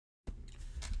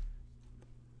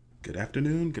Good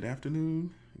afternoon, good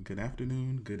afternoon, good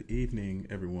afternoon, good evening,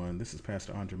 everyone. This is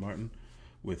Pastor Andre Martin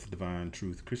with Divine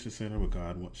Truth Christian Center, where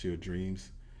God wants your dreams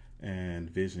and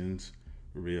visions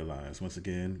realized. Once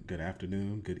again, good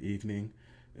afternoon, good evening.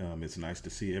 It's nice to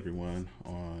see everyone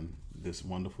on this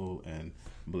wonderful and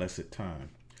blessed time.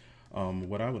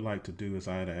 What I would like to do is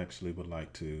I actually would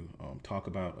like to talk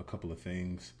about a couple of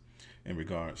things in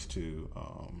regards to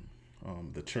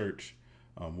the church,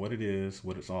 what it is,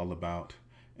 what it's all about,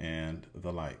 and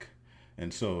the like.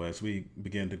 And so, as we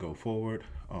begin to go forward,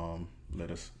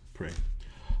 let us pray.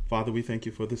 Father, we thank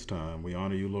you for this time. We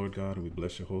honor you, Lord God, and we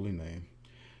bless your holy name.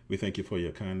 We thank you for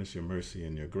your kindness, your mercy,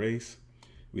 and your grace.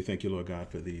 We thank you, Lord God,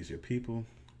 for these, your people.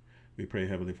 We pray,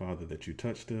 Heavenly Father, that you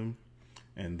touch them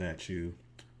and that you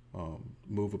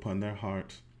move upon their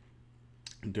hearts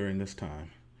during this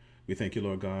time. We thank you,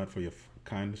 Lord God, for your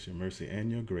kindness, your mercy,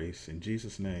 and your grace. In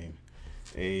Jesus' name,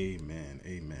 amen.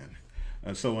 Amen.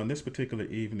 And so on this particular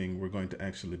evening, we're going to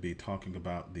actually be talking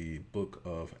about the book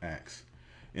of Acts.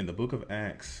 In the book of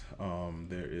Acts,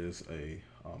 there is a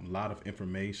lot of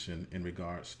information in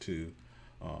regards to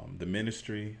the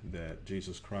ministry that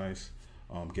Jesus Christ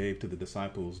gave to the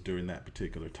disciples during that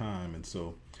particular time. And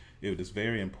so it is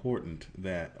very important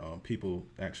that people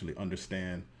actually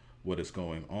understand what is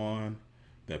going on,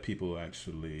 that people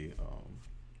actually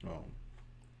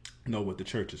know what the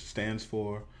church stands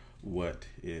for, what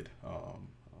it,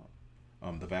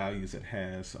 the values it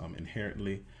has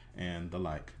inherently, and the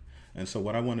like. And so,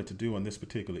 what I wanted to do on this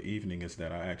particular evening is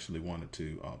that I actually wanted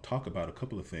to talk about a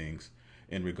couple of things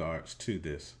in regards to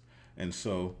this. And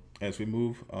so, as we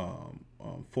move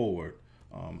forward,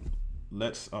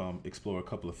 let's explore a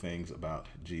couple of things about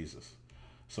Jesus.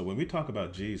 So, when we talk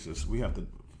about Jesus, we have to,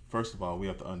 first of all, we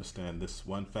have to understand this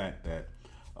one fact that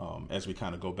as we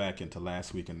kind of go back into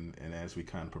last week and as we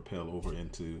kind of propel over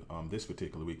into this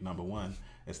particular week, number one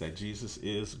is that Jesus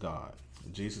is God.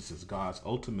 Jesus is God's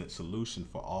ultimate solution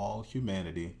for all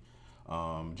humanity,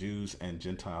 Jews and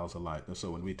Gentiles alike. And so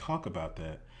when we talk about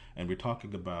that, and we're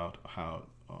talking about how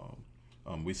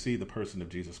we see the person of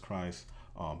Jesus Christ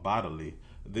bodily,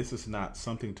 this is not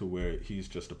something to where he's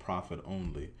just a prophet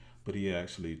only, but he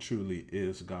actually truly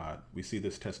is God. We see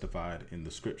this testified in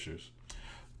the scriptures.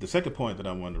 The second point that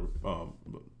I want to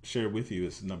share with you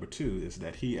is number two, is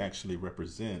that he actually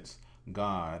represents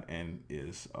God and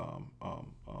is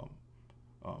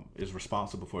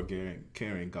responsible for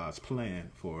carrying God's plan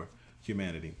for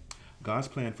humanity. God's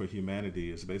plan for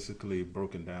humanity is basically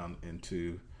broken down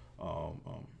into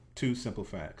two simple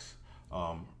facts: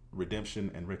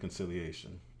 redemption and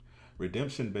reconciliation.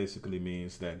 Redemption basically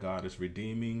means that God is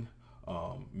redeeming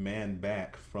man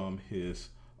back from his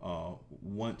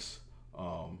once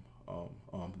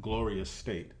glorious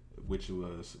state, which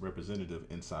was representative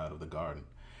inside of the garden.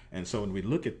 And so when we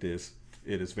look at this,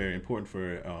 it is very important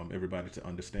for everybody to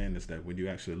understand is that when you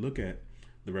actually look at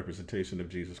the representation of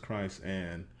Jesus Christ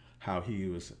and how he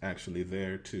was actually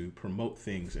there to promote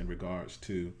things in regards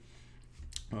to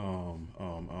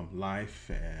life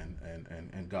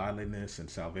and godliness and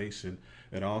salvation,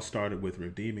 it all started with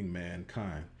redeeming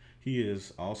mankind. He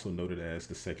is also noted as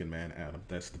the second man, Adam.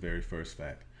 That's the very first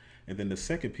fact. And then the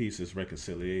second piece is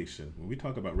reconciliation. When we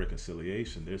talk about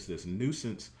reconciliation, there's this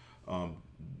nuisance,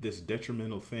 this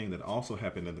detrimental thing that also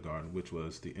happened in the garden, which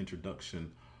was the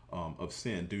introduction of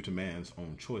sin due to man's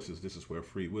own choices. This is where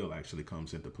free will actually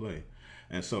comes into play.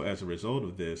 And so as a result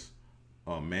of this,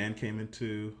 man came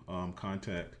into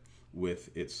contact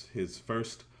with his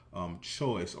first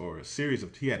choice, or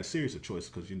he had a series of choices,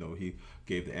 because he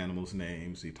gave the animals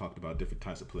names, he talked about different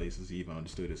types of places, he even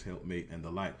understood his helpmate and the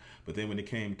like. But then when it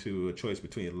came to a choice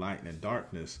between light and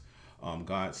darkness,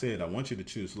 God said, I want you to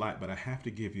choose light, but I have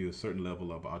to give you a certain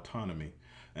level of autonomy.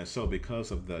 And so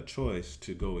because of the choice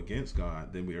to go against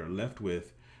God, then we are left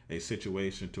with a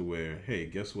situation to where, hey,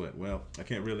 guess what? Well, I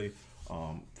can't really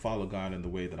follow God in the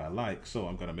way that I like, so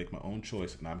I'm going to make my own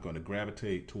choice, and I'm going to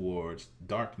gravitate towards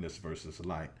darkness versus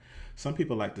light. Some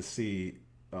people like to see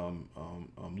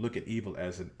look at evil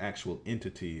as an actual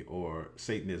entity, or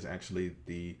Satan is actually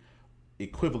the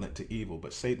equivalent to evil,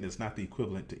 but Satan is not the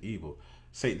equivalent to evil.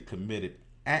 Satan committed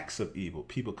acts of evil.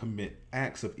 People commit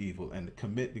acts of evil, and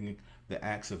committing the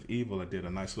acts of evil, I did a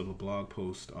nice little blog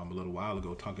post a little while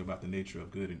ago talking about the nature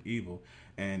of good and evil.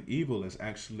 And evil is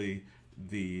actually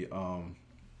the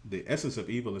essence of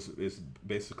evil is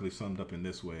basically summed up in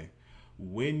this way: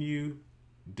 when you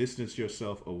distance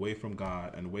yourself away from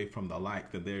God and away from the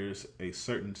light, then there's a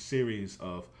certain series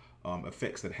of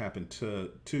effects that happen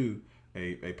to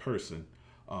a person.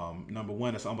 Number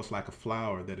one, it's almost like a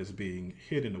flower that is being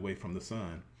hidden away from the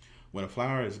sun. When a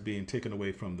flower is being taken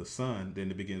away from the sun,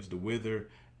 then it begins to wither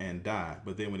and die.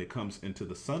 But then when it comes into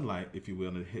the sunlight, if you will,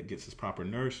 and it gets its proper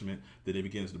nourishment, then it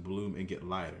begins to bloom and get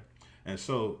lighter. And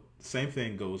so same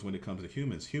thing goes when it comes to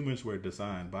humans. Humans were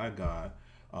designed by God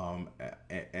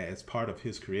as part of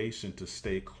his creation to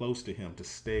stay close to him, to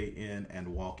stay in and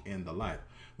walk in the light.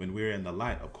 When we're in the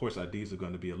light, of course, our deeds are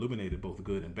going to be illuminated, both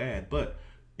good and bad, but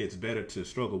it's better to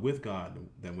struggle with God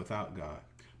than without God.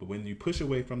 But when you push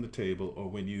away from the table, or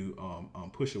when you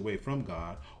push away from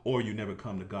God, or you never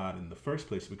come to God in the first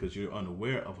place because you're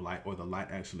unaware of light, or the light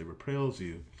actually repels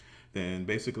you, then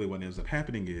basically what ends up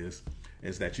happening is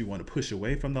that you want to push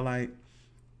away from the light,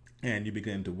 and you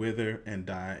begin to wither and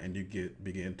die, and you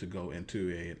begin to go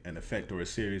into an effect or a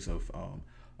series of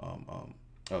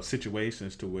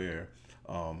situations to where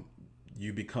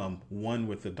you become one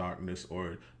with the darkness,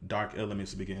 or dark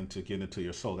elements begin to get into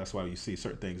your soul. That's why you see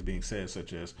certain things being said,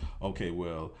 such as, okay,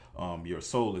 well, your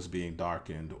soul is being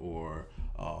darkened, or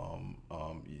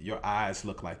your eyes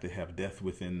look like they have death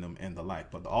within them, and the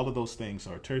like. But all of those things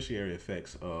are tertiary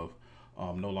effects of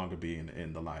no longer being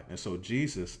in the light. And so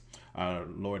Jesus, our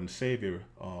Lord and Savior,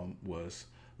 was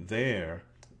there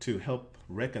to help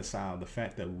reconcile the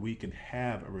fact that we can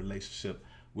have a relationship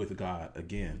with God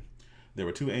again. There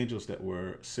were two angels that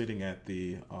were sitting at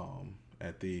the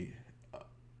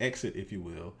exit, if you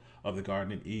will, of the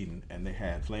Garden of Eden, and they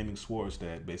had flaming swords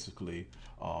that basically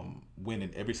went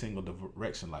in every single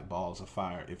direction, like balls of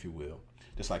fire, if you will.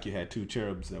 Just like you had two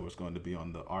cherubs that was going to be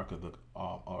on the ark of the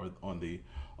or on the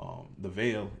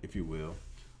veil, if you will,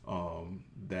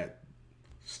 that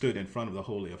stood in front of the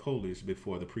Holy of Holies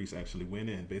before the priest actually went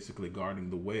in, basically guarding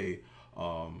the way,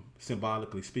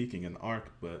 symbolically speaking, an ark,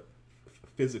 but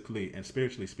physically and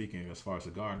spiritually speaking, as far as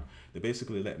the garden, they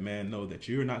basically let man know that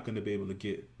you're not going to be able to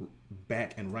get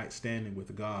back and right standing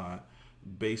with God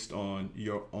based on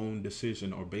your own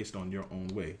decision or based on your own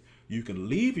way. You can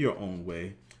leave your own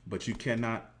way, but you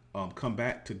cannot come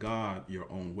back to God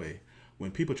your own way. When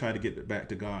people try to get back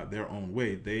to God their own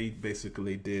way, they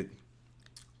basically did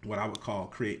what I would call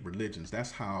create religions.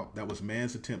 That was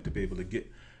man's attempt to be able to get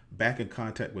back in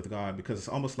contact with God, because it's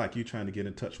almost like you trying to get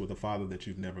in touch with a father that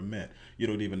you've never met. You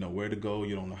don't even know where to go.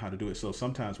 You don't know how to do it. So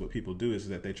sometimes what people do is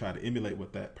that they try to emulate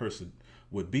what that person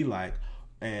would be like,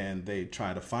 and they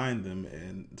try to find them.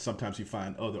 And sometimes you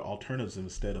find other alternatives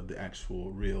instead of the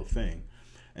actual real thing.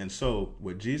 And so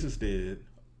what Jesus did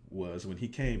was, when he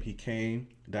came,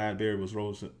 died, buried, was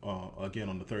rose again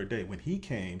on the third day. When he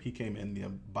came in the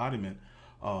embodiment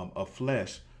of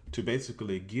flesh, to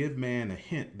basically give man a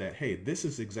hint that, hey, this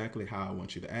is exactly how I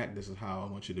want you to act. This is how I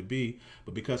want you to be.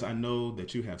 But because I know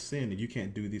that you have sinned and you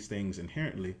can't do these things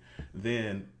inherently,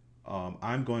 then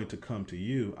I'm going to come to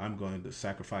you. I'm going to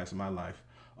sacrifice my life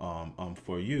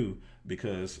for you,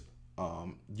 because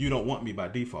you don't want me by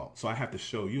default. So I have to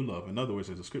show you love. In other words,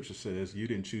 as the scripture says, you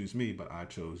didn't choose me, but I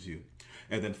chose you.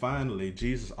 And then finally,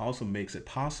 Jesus also makes it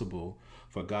possible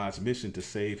for God's mission to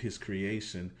save his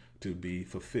creation to be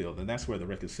fulfilled. And that's where the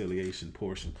reconciliation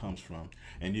portion comes from.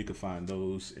 And you can find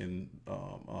those in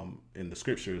the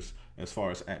scriptures as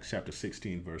far as Acts chapter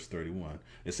 16, verse 31.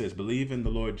 It says, believe in the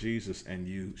Lord Jesus and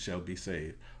you shall be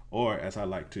saved. Or, as I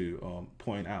like to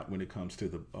point out when it comes to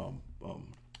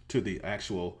the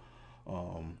actual,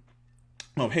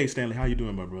 hey Stanley, how you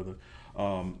doing, my brother?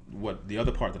 What the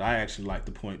other part that I actually like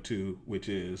to point to, which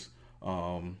is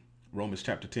Romans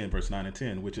chapter 10, verse 9 and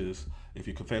 10, which is, if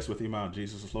you confess with your mouth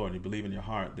Jesus is Lord and you believe in your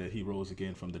heart that he rose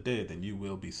again from the dead, then you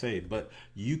will be saved. But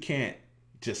you can't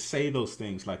just say those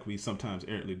things like we sometimes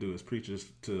errantly do as preachers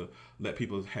to let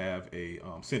people have a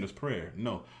sinner's prayer.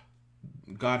 No,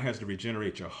 God has to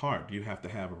regenerate your heart. You have to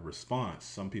have a response.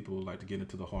 Some people like to get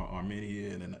into the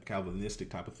Arminian and Calvinistic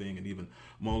type of thing, and even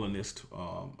Molinist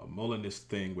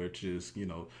thing, which is,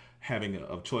 having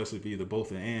a choice of either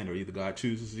both and, or either God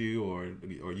chooses you or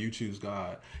you choose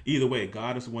God. Either way,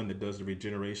 God is the one that does the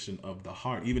regeneration of the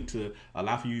heart, even to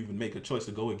allow for you to even make a choice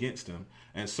to go against him.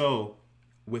 And so,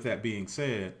 with that being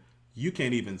said, you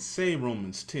can't even say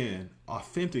Romans 10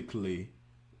 authentically,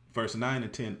 verse 9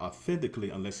 and 10 authentically,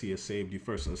 unless he has saved you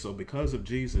first. And so because of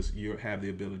Jesus, you have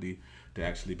the ability to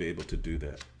actually be able to do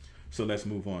that. So let's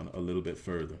move on a little bit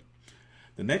further.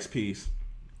 The next piece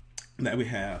that we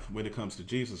have when it comes to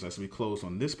Jesus, as we close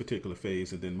on this particular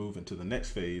phase and then move into the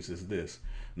next phase, is this.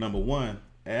 Number one,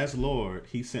 as Lord,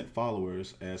 he sent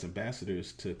followers as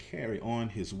ambassadors to carry on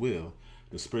his will,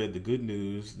 to spread the good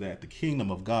news that the kingdom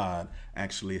of God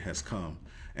actually has come.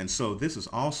 And so this is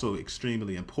also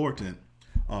extremely important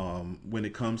when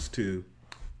it comes to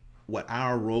what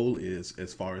our role is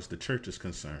as far as the church is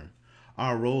concerned.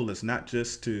 our role is not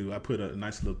just to, I put a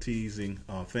nice little teasing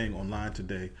thing online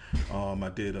today.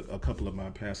 I did a couple of my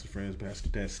pastor friends, Pastor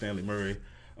Dan Stanley Murray,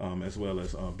 as well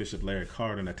as Bishop Larry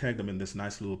Carter, and I tagged them in this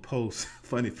nice little post,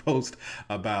 funny post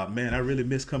about, man, I really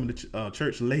miss coming to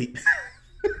church late.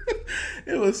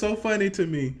 It was so funny to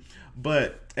me.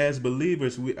 But as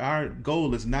believers, our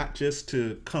goal is not just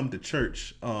to come to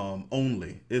church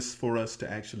only. It's for us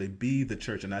to actually be the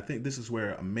church. And I think this is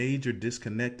where a major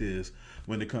disconnect is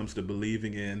when it comes to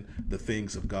believing in the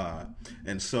things of God.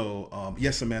 And so,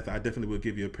 yes, Samantha, I definitely will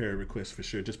give you a prayer request for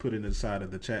sure. Just put it inside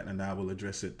of the chat and I will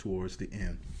address it towards the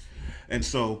end. And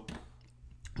so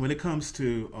when it comes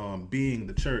to being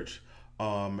the church,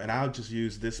 and I'll just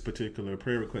use this particular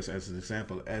prayer request as an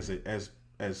example,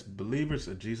 as believers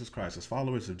of Jesus Christ, as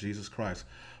followers of Jesus Christ,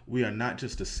 we are not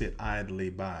just to sit idly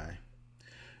by.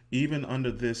 Even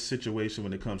under this situation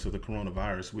when it comes to the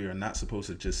coronavirus, we are not supposed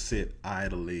to just sit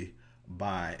idly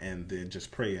by and then just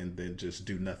pray and then just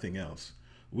do nothing else.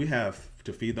 We have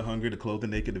to feed the hungry, to clothe the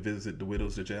naked, to visit the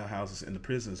widows, the jailhouses, and the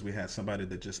prisons. We had somebody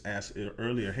that just asked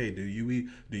earlier, hey, do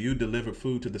you deliver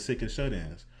food to the sick and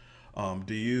shut-ins?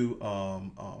 Do you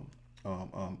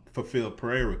fulfill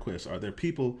prayer requests? Are there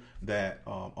people that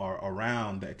are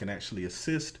around that can actually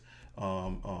assist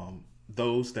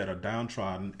those that are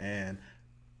downtrodden? And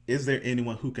is there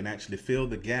anyone who can actually fill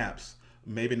the gaps?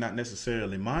 Maybe not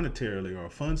necessarily monetarily or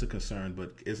funds are concerned,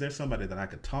 but is there somebody that I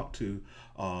could talk to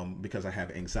because I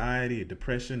have anxiety,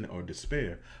 depression, or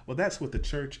despair? Well, that's what the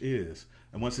church is.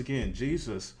 And once again,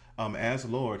 Jesus, as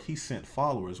Lord, he sent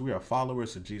followers. We are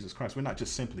followers of Jesus Christ. We're not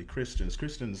just simply Christians.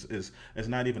 Christians is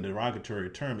not even a derogatory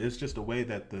term. It's just a way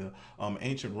that the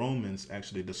ancient Romans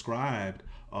actually described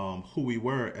who we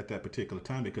were at that particular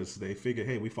time, because they figured,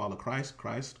 hey, we follow Christ,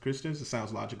 Christians. It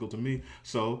sounds logical to me.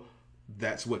 So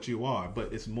that's what you are.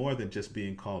 But it's more than just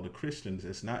being called a Christian.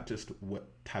 It's not just what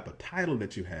type of title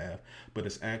that you have, but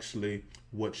it's actually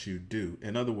what you do.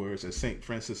 In other words, as St.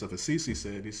 Francis of Assisi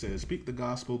said, he says, speak the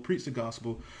gospel, preach the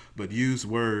gospel, but use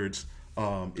words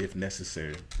if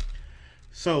necessary.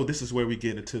 So this is where we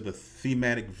get into the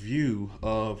thematic view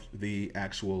of the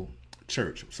actual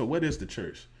church. So what is the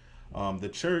church? The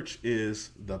church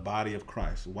is the body of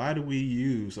Christ. Why do we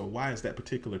use, or why is that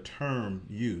particular term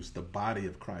used, the body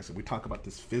of Christ? And we talk about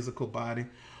this physical body.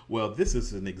 Well, this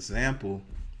is an example,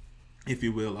 if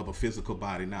you will, of a physical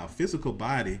body. Now, a physical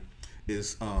body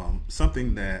is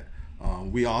something that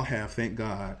we all have, thank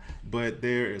God, but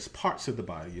there is parts of the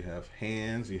body. You have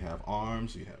hands, you have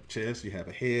arms, you have chest, you have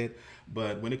a head.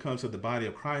 But when it comes to the body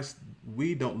of Christ,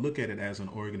 we don't look at it as an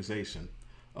organization.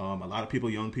 A lot of people,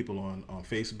 young people on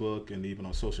Facebook and even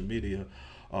on social media,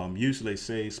 usually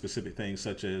say specific things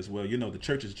such as, well, you know, the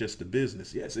church is just a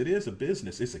business. Yes, it is a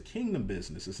business. It's a kingdom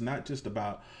business. It's not just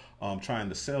about trying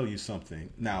to sell you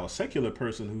something. Now, a secular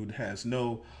person who has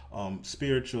no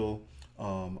spiritual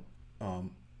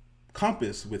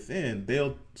compass within,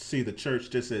 they'll see the church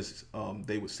just as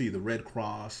they would see the Red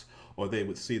Cross, or they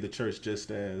would see the church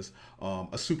just as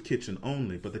a soup kitchen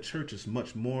only. But the church is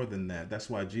much more than that. That's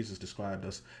why Jesus described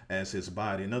us as his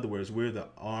body. In other words, we're the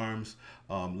arms,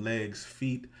 legs,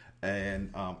 feet, and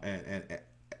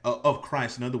of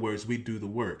Christ. In other words, we do the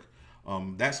work.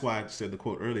 That's why I said the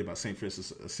quote earlier about St.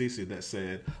 Francis of Assisi that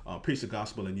said, preach the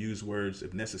gospel and use words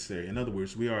if necessary. In other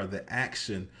words, we are the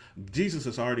action. Jesus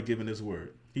has already given his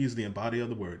word. He's the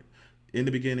embodiment of the word. In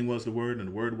the beginning was the Word, and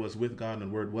the Word was with God, and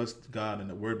the Word was God, and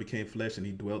the Word became flesh, and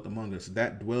he dwelt among us.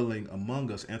 That dwelling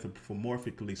among us,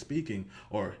 anthropomorphically speaking,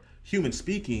 or human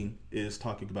speaking, is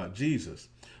talking about Jesus.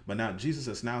 But now Jesus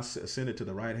has now ascended to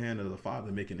the right hand of the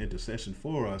Father, making intercession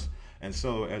for us. And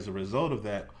so as a result of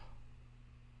that,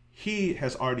 he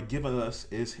has already given us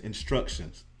his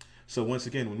instructions. So once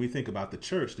again, when we think about the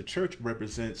church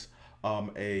represents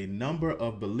a number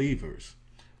of believers.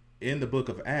 In the book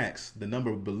of Acts, the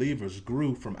number of believers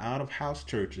grew from out of house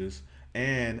churches,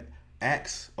 and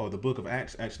Acts, or the book of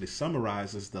Acts, actually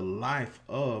summarizes the life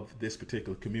of this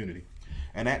particular community.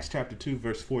 In Acts chapter 2,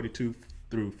 verse 42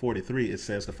 through 43, it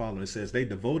says the following. It says, they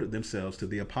devoted themselves to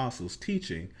the apostles'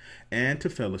 teaching and to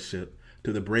fellowship,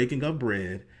 to the breaking of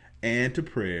bread and to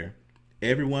prayer.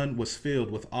 Everyone was filled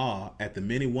with awe at the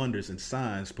many wonders and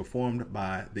signs performed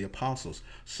by the apostles.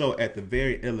 So at the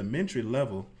very elementary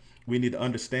level, we need to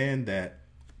understand that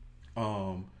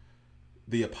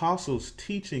the apostles'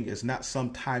 teaching is not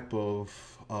some type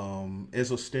of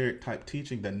esoteric type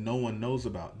teaching that no one knows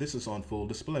about. This is on full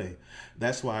display.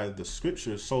 That's why the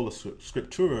scripture is sola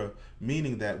scriptura,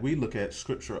 meaning that we look at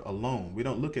scripture alone. We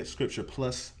don't look at scripture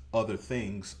plus other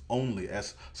things only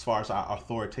as far as our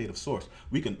authoritative source.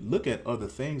 We can look at other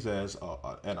things as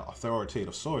an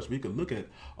authoritative source. We can look at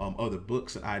other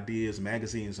books and ideas,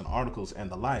 magazines and articles and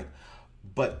the like.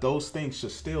 But those things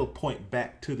should still point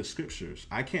back to the scriptures.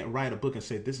 I can't write a book and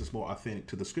say this is more authentic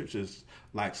to the scriptures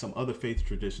like some other faith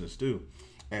traditions do.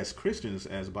 As Christians,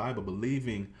 as Bible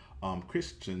believing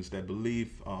Christians that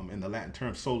believe in the Latin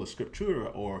term sola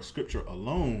scriptura, or scripture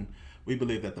alone, we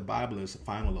believe that the Bible is the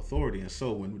final authority. And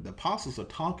so when the apostles are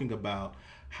talking about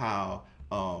how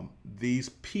these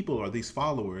people or these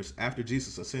followers after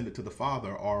Jesus ascended to the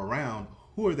Father are around,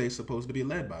 who are they supposed to be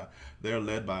led by? They're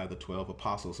led by the 12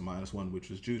 apostles minus one, which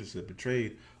was Judas that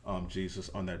betrayed Jesus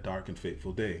on that dark and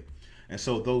fateful day. And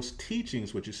so those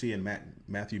teachings, which you see in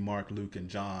Matthew, Mark, Luke, and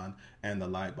John, and the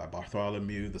like, by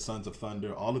Bartholomew, the sons of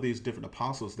thunder, all of these different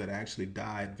apostles that actually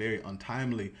died very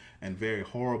untimely and very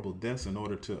horrible deaths in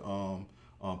order to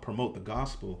promote the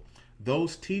gospel,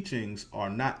 those teachings are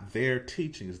not their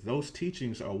teachings. Those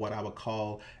teachings are what I would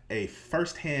call a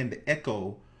firsthand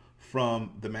echo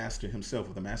from the master himself,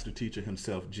 or the master teacher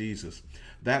himself, Jesus.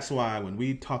 That's why when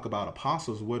we talk about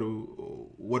apostles, what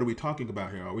are we talking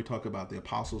about here? Are we talking about the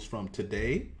apostles from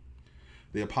today?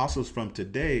 The apostles from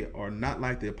today are not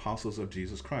like the apostles of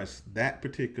Jesus Christ. That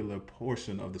particular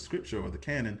portion of the scripture or the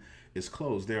canon is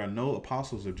closed. There are no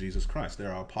apostles of Jesus Christ.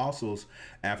 There are apostles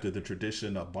after the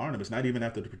tradition of Barnabas, not even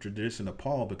after the tradition of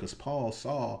Paul, because Paul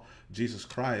saw Jesus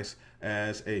Christ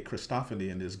as a Christophany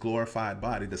in his glorified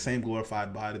body, the same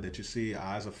glorified body that you see,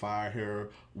 eyes of fire, hair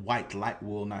white like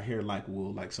wool, not hair like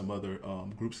wool, like some other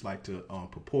groups like to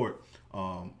purport.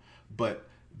 But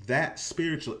that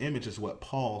spiritual image is what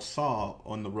Paul saw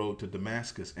on the road to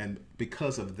Damascus. And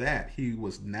because of that, he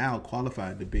was now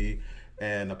qualified to be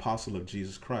an apostle of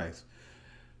Jesus Christ.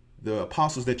 The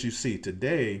apostles that you see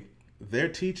today, their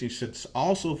teaching should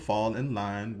also fall in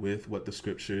line with what the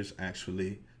scriptures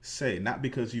actually say. Not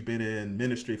because you've been in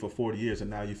ministry for 40 years and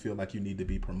now you feel like you need to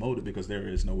be promoted because there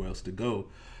is nowhere else to go.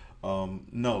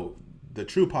 No, the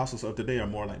true apostles of today are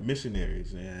more like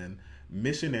missionaries, and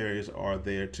missionaries are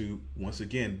there to, once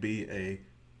again, be a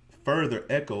further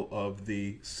echo of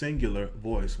the singular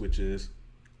voice, which is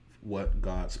what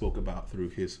God spoke about through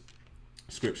his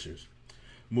scriptures.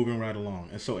 Moving right along.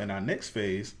 And so in our next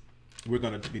phase, we're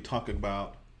going to be talking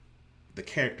about the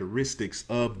characteristics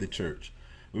of the church.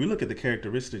 When we look at the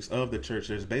characteristics of the church,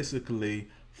 there's basically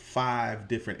 5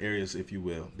 different areas, if you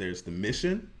will. There's the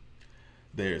mission,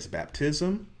 there's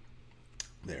baptism,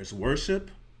 there's worship,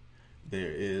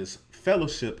 there is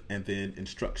fellowship, and then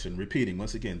instruction. Repeating,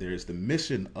 once again, there is the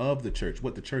mission of the church,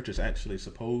 what the church is actually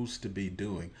supposed to be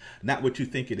doing. Not what you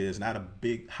think it is, not a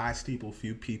big high steeple,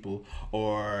 few people,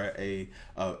 or a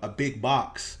big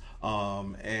box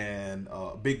and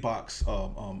a big box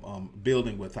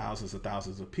building with thousands and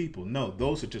thousands of people. No,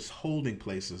 those are just holding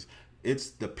places.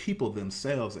 It's the people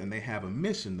themselves, and they have a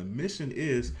mission. The mission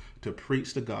is to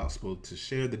preach the gospel, to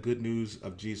share the good news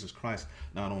of Jesus Christ,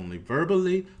 not only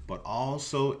verbally, but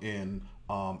also in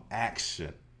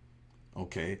action.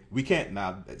 Okay, we can't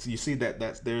now. You see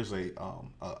there's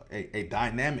a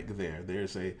dynamic there.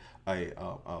 There's a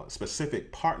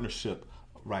specific partnership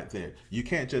right there. You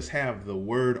can't just have the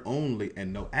word only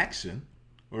and no action,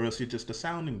 or else you're just a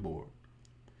sounding board.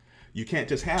 You can't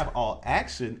just have all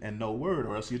action and no word,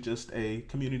 or else you're just a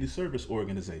community service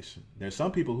organization. There's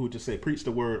some people who just say preach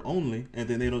the word only, and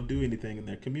then they don't do anything in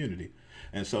their community.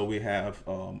 And so we have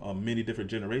many different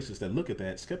generations that look at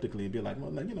that skeptically and be like,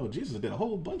 well, you know, Jesus did a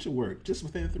whole bunch of work just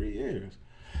within 3 years.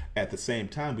 At the same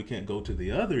time, we can't go to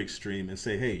the other extreme and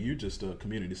say, hey, you're just a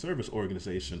community service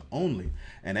organization only.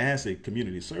 And as a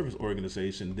community service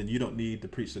organization, then you don't need to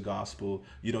preach the gospel.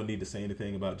 You don't need to say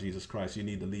anything about Jesus Christ. You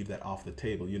need to leave that off the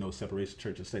table. You know, separation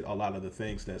church and state, a lot of the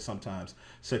things that sometimes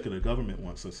secular government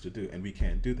wants us to do. And we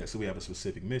can't do that. So we have a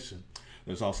specific mission.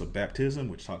 There's also baptism,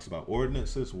 which talks about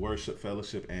ordinances, worship,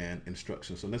 fellowship, and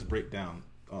instruction. So let's break down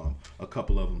a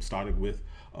couple of them, starting with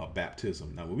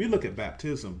baptism. Now, when we look at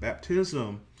baptism,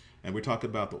 and we're talking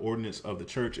about the ordinance of the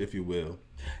church, if you will.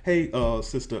 Hey,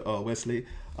 Sister Wesley,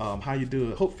 how you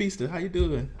doing? Hope Feaster, how you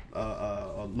doing?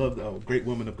 Love the great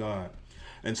woman of God.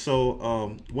 And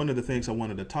so one of the things I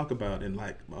wanted to talk about in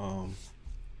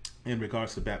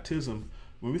regards to baptism,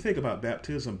 when we think about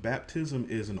baptism, baptism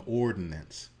is an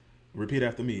ordinance. Repeat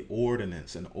after me,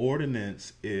 ordinance. An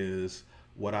ordinance is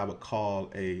what I would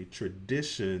call a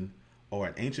tradition or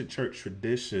an ancient church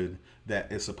tradition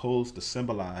that is supposed to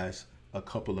symbolize a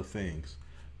couple of things.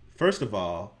 First of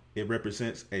all, it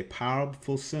represents a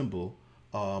powerful symbol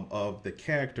of the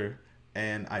character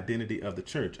and identity of the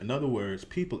church. In other words,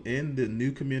 people in the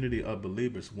new community of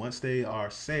believers, once they are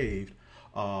saved,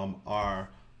 are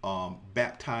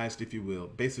baptized, if you will,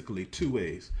 basically two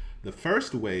ways. The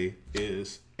first way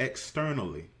is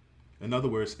externally. In other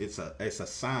words, it's a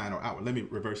sign or outward. Let me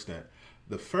reverse that.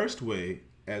 The first way,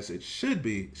 as it should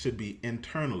be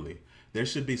internally. There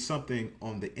should be something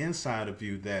on the inside of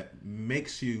you that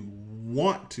makes you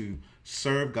want to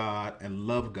serve God and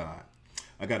love God.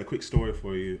 I got a quick story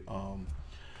for you.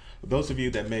 Those of you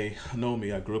that may know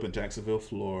me, I grew up in Jacksonville,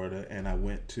 Florida, and I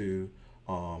went to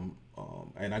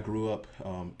and I grew up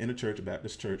in a church, a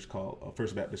Baptist church called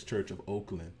First Baptist Church of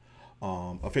Oakland,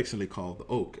 affectionately called the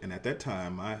Oak. And at that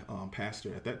time, my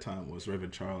pastor at that time was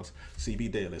Reverend Charles C.B.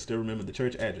 Daly. I still remember the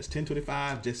church address,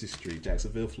 1025 Jesse Street,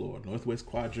 Jacksonville, Florida, northwest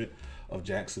quadrant of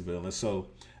Jacksonville. And so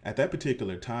at that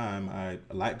particular time, I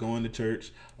liked going to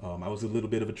church. I was a little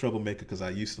bit of a troublemaker because I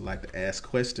used to like to ask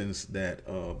questions that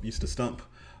used to stump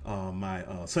my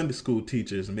Sunday school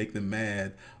teachers and make them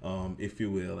mad, if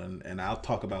you will. And I'll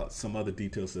talk about some other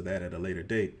details of that at a later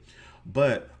date.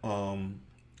 But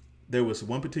there was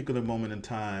one particular moment in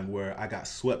time where I got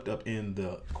swept up in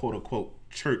the quote unquote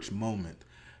church moment.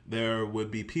 There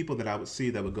would be people that I would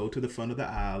see that would go to the front of the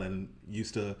aisle and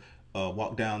used to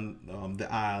walk down the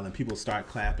aisle, and people start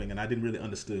clapping, and I didn't really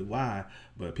understand why,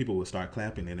 but people would start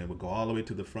clapping, and it would go all the way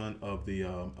to the front of the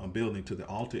building, to the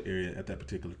altar area at that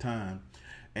particular time.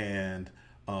 And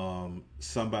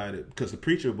somebody, because the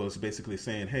preacher was basically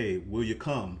saying, hey, will you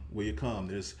come? Will you come?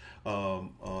 There's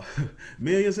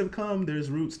millions have come. There's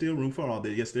still room for all.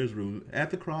 Yes, there's room at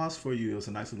the cross for you. It was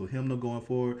a nice little hymnal going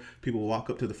forward. People walk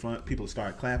up to the front. People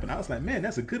start clapping. I was like, man,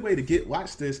 that's a good way to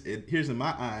watch this. Here's in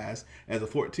my eyes as a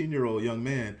 14-year-old young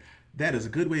man, that is a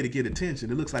good way to get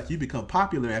attention. It looks like you become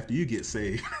popular after you get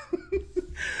saved.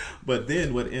 But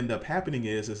then what ended up happening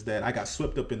is that I got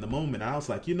swept up in the moment. I was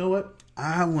like, you know what?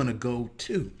 I want to go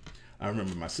too. I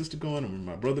remember my sister going, I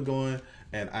remember my brother going,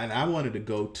 and I wanted to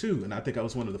go too. And I think I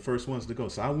was one of the first ones to go.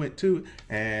 So I went too,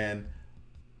 and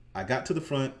I got to the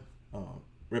front.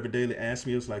 Reverend Daly asked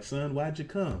me, it was like, son, why'd you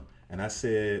come? And I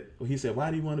said, well, he said,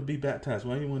 why do you want to be baptized?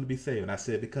 Why do you want to be saved? And I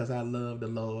said, because I love the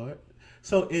Lord.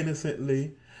 So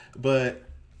innocently,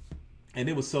 and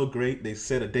it was so great. They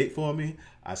set a date for me.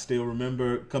 I still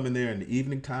remember coming there in the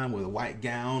evening time with a white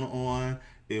gown on.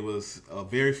 It was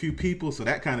very few people, so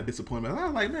that kind of disappointed me. I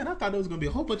was like, man, I thought there was going to be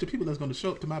a whole bunch of people that's going to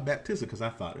show up to my baptism because I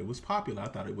thought it was popular. I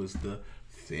thought it was the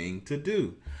thing to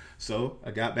do. So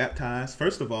I got baptized.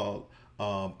 First of all,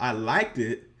 I liked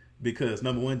it because,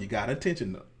 number one, you got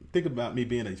attention. Think about me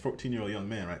being a 14-year-old young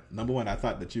man, right? Number one, I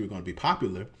thought that you were going to be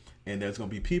popular, and there's going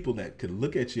to be people that could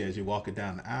look at you as you're walking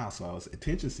down the aisle. So I was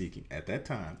attention seeking at that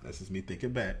time. That's just me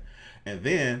thinking back. And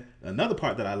then another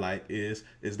part that I like is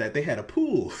that they had a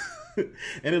pool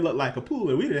and it looked like a pool,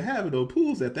 and we didn't have no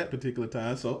pools at that particular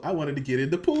time. So I wanted to get in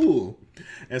the pool.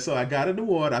 And so I got in the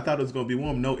water. I thought it was going to be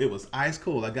warm. No, it was ice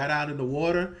cold. I got out in the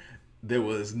water. There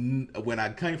was, when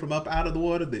I came from up out of the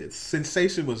water, the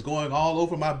sensation was going all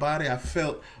over my body. I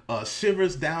felt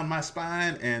shivers down my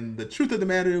spine. And the truth of the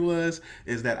matter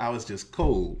is that I was just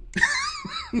cold.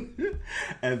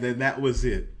 And then that was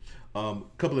it. A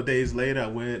couple of days later, I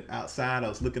went outside. I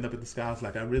was looking up at the sky. I was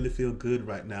like, I really feel good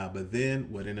right now. But then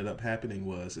what ended up happening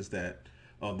is that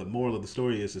the moral of the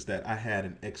story is that I had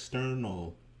an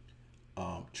external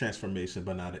transformation,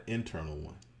 but not an internal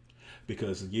one.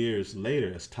 Because years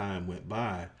later, as time went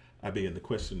by, I began to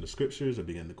question the scriptures. I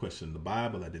began to question the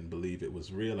Bible. I didn't believe it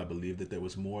was real. I believed that there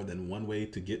was more than one way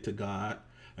to get to God.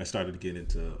 I started to get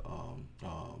into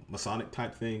Masonic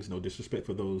type things. No disrespect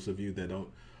for those of you that don't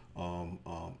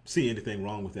see anything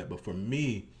wrong with that. But for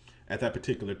me, at that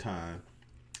particular time,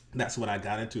 that's what I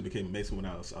got into. Became a Mason when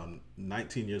I was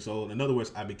 19 years old. In other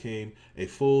words, I became a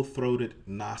full-throated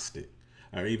Gnostic.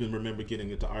 I even remember getting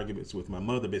into arguments with my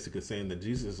mother, basically saying that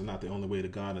Jesus is not the only way to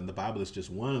God, and the Bible is just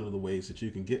one of the ways that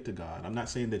you can get to God. I'm not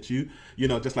saying that you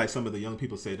know, just like some of the young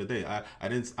people say today,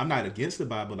 I'm not against the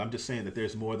Bible. I'm just saying that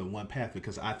there's more than one path,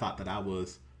 because I thought that I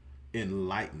was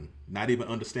enlightened, not even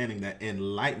understanding that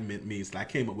enlightenment means that I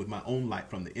came up with my own light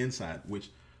from the inside, which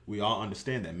we all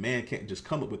understand that man can't just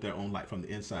come up with their own light from the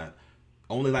inside.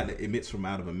 Only light that emits from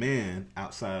out of a man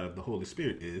outside of the Holy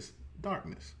Spirit is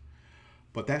darkness.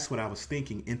 But that's what I was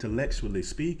thinking, intellectually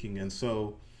speaking. And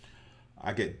so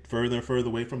I get further and further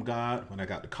away from God. When I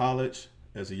got to college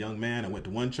as a young man, I went to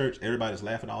one church. Everybody's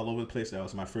laughing all over the place. That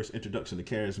was my first introduction to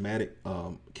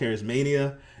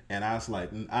charismania. And I was like,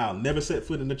 I'll never set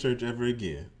foot in the church ever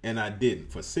again. And I didn't.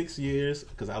 For 6 years,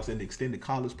 because I was in the extended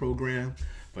college program.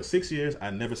 For 6 years,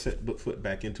 I never set foot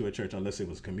back into a church unless it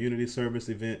was a community service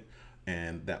event.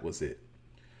 And that was it.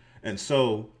 And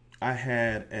so I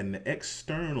had an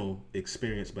external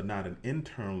experience, but not an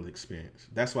internal experience.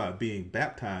 That's why being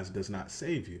baptized does not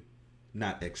save you.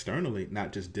 not externally,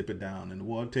 not just dip it down in the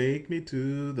water. Take me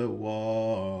to the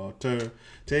water.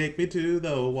 Take me to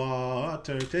the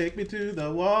water. Take me to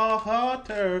the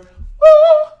water.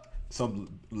 Woo!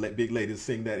 Some big ladies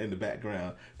sing that in the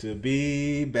background. To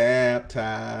be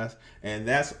baptized. And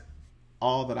that's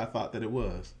all that I thought that it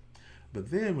was.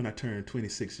 But then when I turned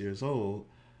 26 years old,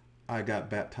 I got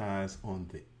baptized on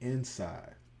the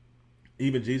inside.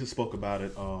 Even Jesus spoke about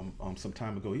it some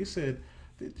time ago. He said,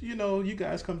 you know, you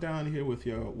guys come down here with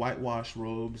your whitewashed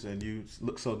robes and you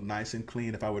look so nice and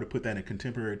clean. If I were to put that in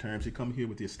contemporary terms, you come here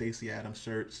with your Stacey Adams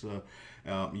shirts,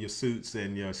 your suits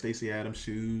and your Stacey Adams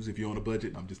shoes if you're on a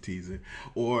budget. I'm just teasing.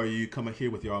 Or you come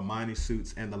here with your Armani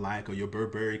suits and the like, or your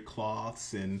Burberry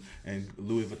cloths and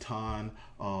Louis Vuitton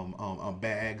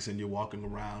bags, and you're walking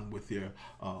around with your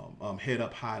head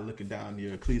up high looking down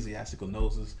your ecclesiastical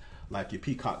noses like your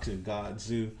peacocks in God's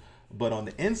zoo. But on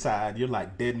the inside, you're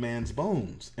like dead man's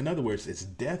bones. In other words, it's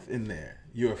death in there.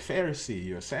 You're a Pharisee,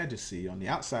 you're a Sadducee. On the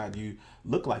outside, you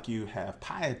look like you have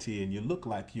piety and you look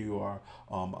like you are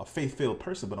a faith-filled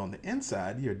person. But on the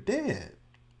inside, you're dead.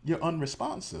 You're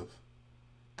unresponsive.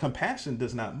 Compassion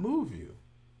does not move you.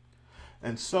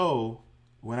 And so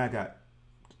when I got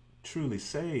truly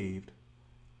saved,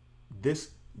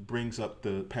 this brings up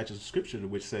the passage of scripture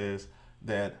which says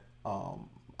that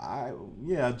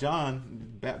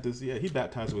John Baptist, he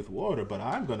baptized with water, but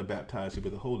I'm going to baptize you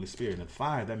with the Holy Spirit and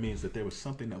fire. That means that there was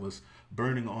something that was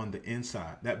burning on the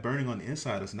inside. That burning on the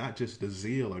inside is not just the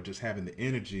zeal or just having the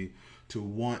energy to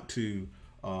want to,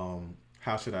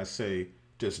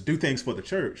 just do things for the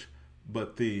church.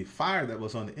 But the fire that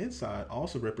was on the inside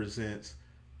also represents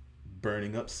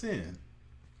burning up sin,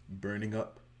 burning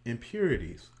up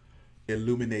impurities,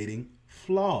 illuminating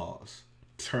flaws,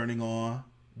 turning on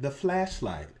the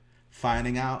flashlight,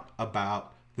 finding out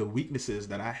about the weaknesses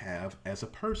that I have as a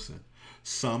person.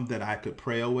 Some that I could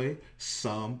pray away,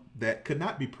 some that could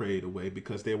not be prayed away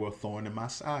because they were a thorn in my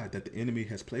side that the enemy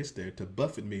has placed there to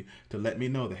buffet me, to let me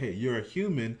know that, hey, you're a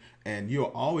human and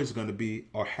you're always going to be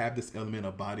or have this element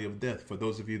of body of death. For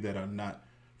those of you that are not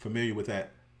familiar with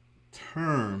that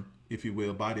term, if you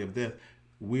will, body of death,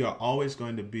 we are always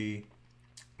going to be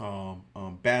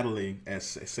battling as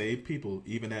saved people,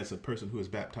 even as a person who is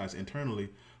baptized internally,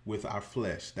 with our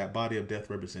flesh. That body of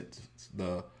death represents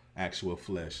the actual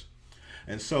flesh.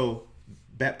 And so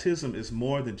baptism is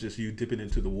more than just you dipping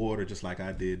into the water just like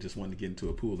I did, just wanting to get into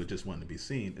a pool or just wanting to be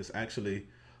seen. It's actually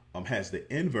has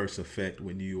the inverse effect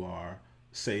when you are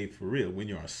saved for real. When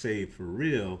you are saved for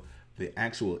real, the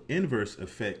actual inverse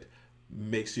effect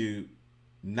makes you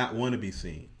not want to be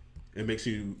seen. It makes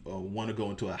you want to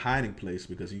go into a hiding place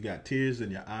because you got tears in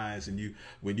your eyes, and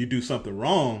when you do something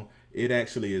wrong, it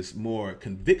actually is more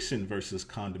conviction versus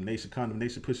condemnation.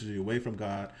 Condemnation pushes you away from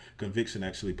God. Conviction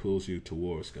actually pulls you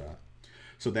towards God.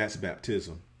 So that's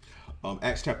baptism.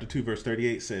 Acts chapter 2, verse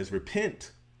 38 says,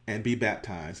 repent and be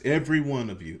baptized, every one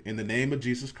of you, in the name of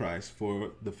Jesus Christ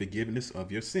for the forgiveness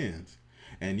of your sins,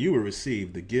 and you will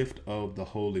receive the gift of the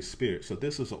Holy Spirit. So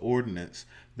this is an ordinance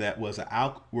that was an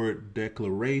outward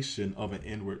declaration of an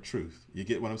inward truth. You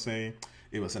get what I'm saying?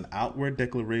 It was an outward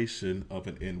declaration of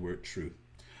an inward truth.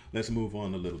 Let's move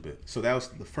on a little bit. So that was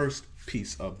the first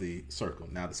piece of the circle.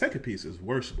 Now, the second piece is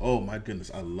worship. Oh, my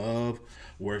goodness. I love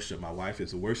worship. My wife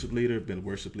is a worship leader, been a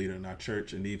worship leader in our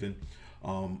church, and even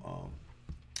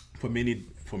for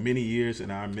many years in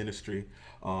our ministry,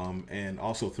 and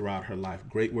also throughout her life.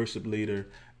 Great worship leader.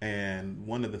 And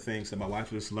one of the things that my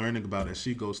wife is learning about as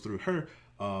she goes through her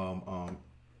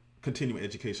continuing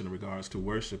education in regards to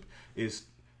worship is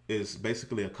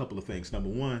basically a couple of things. Number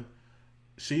one,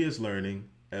 she is learning,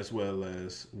 as well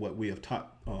as what we have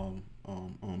taught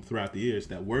throughout the years,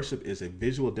 that worship is a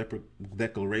visual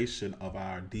declaration of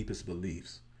our deepest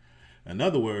beliefs. In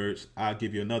other words, I'll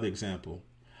give you another example.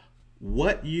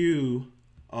 What you,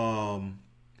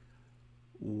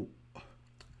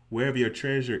 wherever your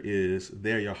treasure is,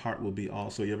 there your heart will be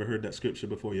also. You ever heard that scripture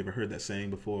before? You ever heard that saying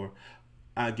before?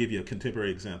 I'll give you a contemporary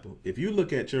example. If you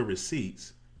look at your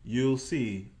receipts, you'll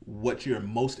see what you're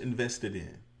most invested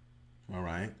in. All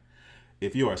right.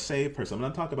 If you're a saved person, I'm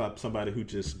not talking about somebody who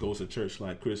just goes to church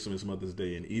like Christmas, Mother's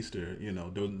Day, and Easter,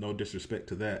 no disrespect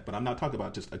to that. But I'm not talking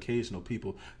about just occasional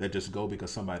people that just go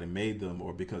because somebody made them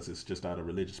or because it's just out of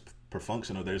religious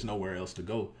function or there's nowhere else to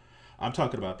go. I'm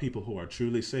talking about people who are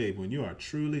truly saved. When you are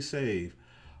truly saved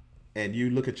and you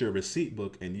look at your receipt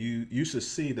book, and you should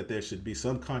see that there should be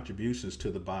some contributions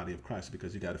to the body of Christ,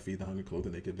 because you got to feed the hungry, clothe the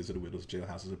naked, visit the widows,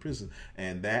 jailhouses, and prison.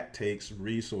 And that takes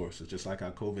resources, just like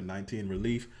our COVID-19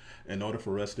 relief. In order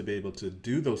for us to be able to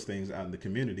do those things out in the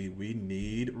community, we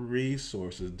need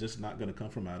resources. Just not going to come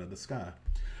from out of the sky.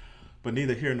 But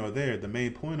neither here nor there. The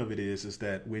main point of it is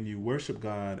that when you worship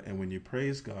God and when you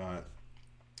praise God,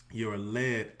 you're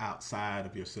led outside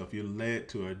of yourself. You're led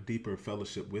to a deeper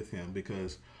fellowship with Him,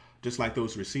 because just like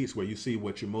those receipts where you see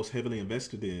what you're most heavily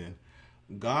invested in,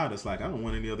 God is like, I don't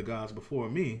want any other gods before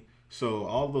me. So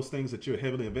all of those things that you're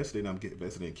heavily invested in, I'm getting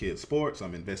invested in kids' sports.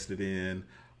 I'm invested in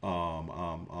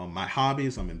my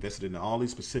hobbies. I'm invested in all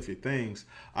these specific things.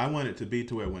 I want it to be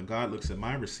to where when God looks at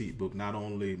my receipt book, not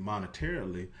only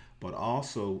monetarily, but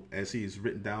also as He's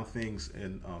written down things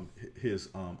in His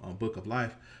book of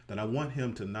life, that I want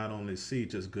Him to not only see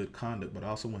just good conduct, but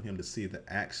also want Him to see the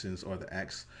actions or the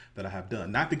acts that I have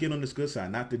done. Not to get on this good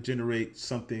side, not to generate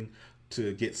something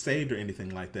to get saved or anything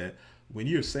like that. When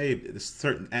you're saved, there's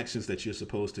certain actions that you're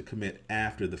supposed to commit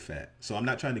after the fact. So I'm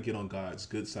not trying to get on God's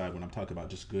good side when I'm talking about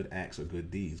just good acts or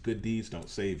good deeds. Good deeds don't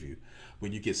save you.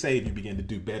 When you get saved, you begin to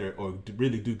do better or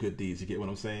really do good deeds. You get what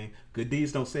I'm saying? Good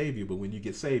deeds don't save you, but when you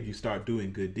get saved, you start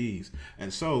doing good deeds.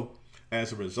 And so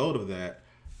as a result of that,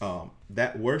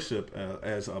 that worship,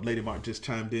 as Lady Mark just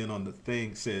chimed in on the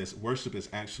thing, says worship is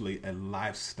actually a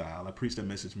lifestyle. I preached a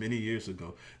message many years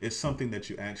ago. It's something that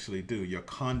you actually do. Your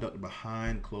conduct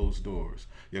behind closed doors.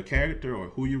 Your character or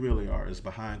who you really are is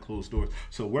behind closed doors.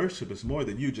 So worship is more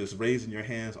than you just raising your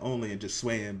hands only and just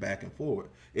swaying back and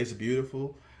forward. It's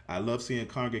beautiful. I love seeing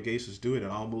congregations do it. It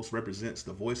almost represents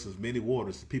the voice of many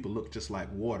waters. People look just like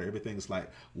water. Everything is like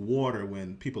water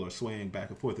when people are swaying back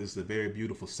and forth. It's a very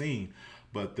beautiful scene.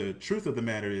 But the truth of the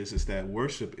matter is that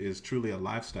worship is truly a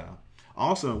lifestyle.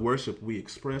 Also in worship, we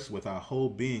express with our whole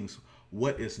beings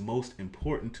what is most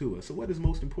important to us. So what is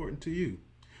most important to you?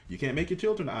 You can't make your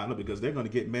children idle because they're going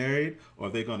to get married or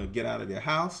they're going to get out of their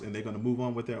house and they're going to move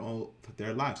on with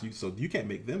their lives. So you can't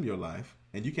make them your life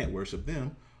and you can't worship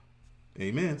them.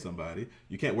 Amen, somebody.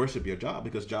 You can't worship your job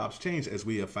because jobs change, as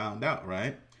we have found out,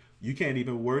 right? You can't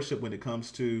even worship when it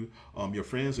comes to your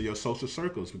friends or your social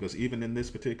circles, because even in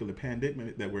this particular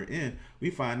pandemic that we're in, we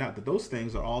find out that those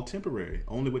things are all temporary.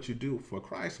 Only what you do for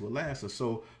Christ will last. And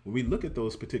so when we look at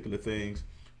those particular things,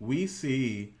 we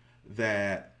see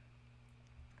that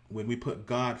when we put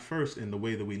God first in the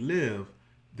way that we live,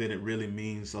 then it really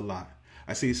means a lot.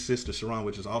 I see Sister Sharon,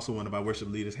 which is also one of our worship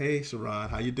leaders. Hey, Sharon,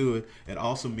 how you doing? It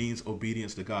also means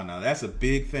obedience to God. Now, that's a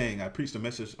big thing. I preached a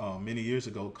message many years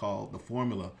ago called The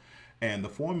Formula. And the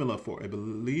formula for a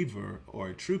believer or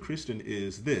a true Christian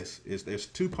is this. There's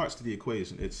two parts to the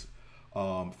equation. It's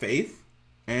faith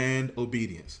and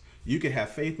obedience. You can have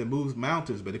faith that moves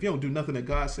mountains, but if you don't do nothing that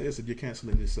God says, then you're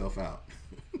canceling yourself out.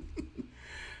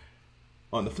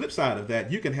 On the flip side of that,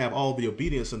 you can have all the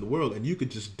obedience in the world and you could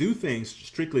just do things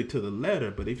strictly to the letter.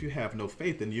 But if you have no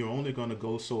faith, then you're only going to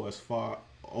go as far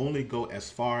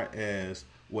as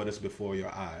what is before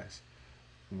your eyes.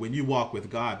 When you walk with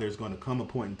God, there's going to come a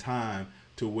point in time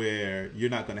to where you're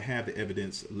not going to have the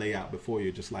evidence lay out before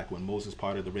you. Just like when Moses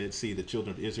parted the Red Sea, the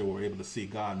children of Israel were able to see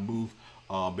God move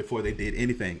before they did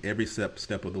anything, every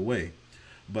step of the way.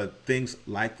 But things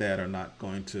like that are not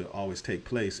going to always take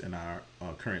place in our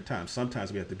current time.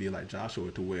 Sometimes we have to be like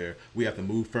Joshua, to where we have to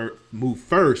move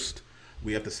first.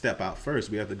 We have to step out first.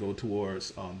 We have to go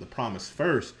towards the promise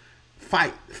first,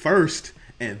 fight first,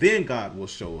 and then God will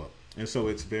show up. And so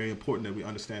it's very important that we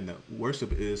understand that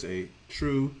worship is a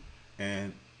true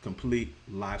and complete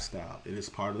lifestyle. It is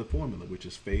part of the formula, which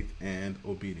is faith and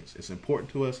obedience. It's important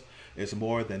to us. It's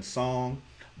more than song,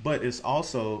 but it's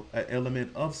also an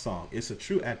element of song. It's a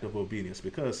true act of obedience,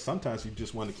 because sometimes you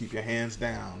just want to keep your hands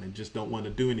down and just don't want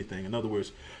to do anything. In other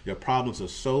words, your problems are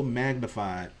so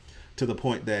magnified to the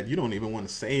point that you don't even want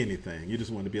to say anything. You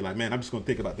just want to be like, man, I'm just going to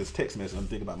think about this text message. I'm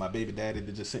thinking about my baby daddy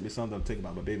that just sent me something. I'm thinking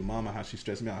about my baby mama, how she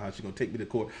stressed me out, how she's going to take me to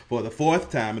court for the 4th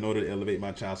time in order to elevate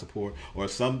my child support. Or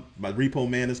my repo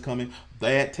man is coming.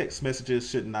 That text messages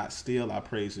should not steal our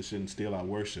praise. It shouldn't steal our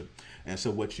worship. And so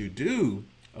what you do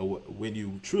when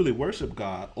you truly worship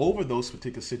God over those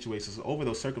particular situations, over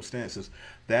those circumstances,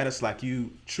 that is like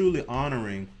you truly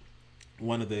honoring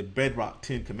one of the bedrock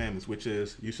 10 commandments, which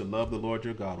is you should love the Lord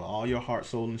your God with all your heart,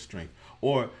 soul, and strength,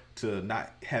 or to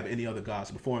not have any other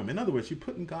gods before him. In other words, you're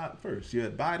putting God first. You're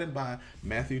abided by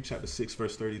Matthew chapter 6,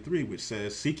 verse 33, which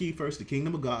says, seek ye first the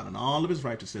kingdom of God and all of his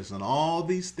righteousness, and all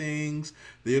these things,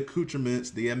 the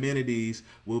accoutrements, the amenities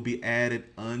will be added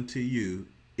unto you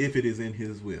if it is in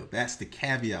his will. That's the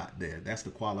caveat there. That's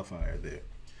the qualifier there.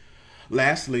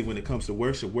 Lastly, when it comes to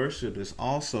worship, worship is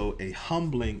also a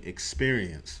humbling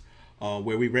experience.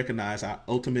 Where we recognize our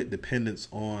ultimate dependence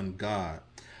on God.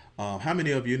 How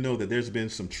many of you know that there's been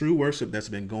some true worship that's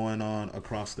been going on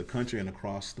across the country and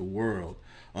across the world?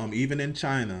 Even in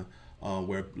China,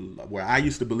 where I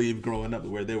used to believe growing up,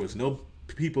 where there was no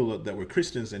people that were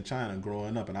Christians in China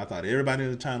growing up, and I thought everybody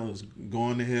in China was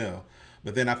going to hell.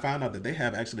 But then I found out that they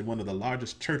have actually one of the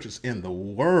largest churches in the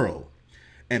world.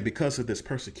 And because of this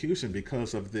persecution,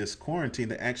 because of this quarantine,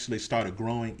 they actually started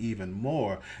growing even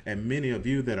more. And many of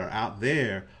you that are out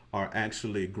there are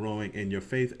actually growing in your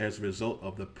faith as a result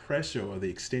of the pressure or the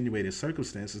extenuating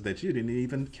circumstances that you didn't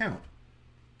even count.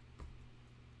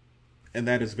 And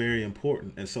that is very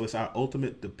important. And so it's our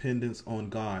ultimate dependence on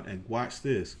God. And watch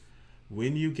this.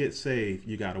 When you get saved,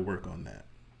 you got to work on that.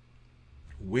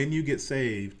 When you get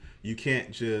saved, you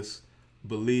can't just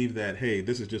believe that, hey,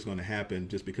 this is just going to happen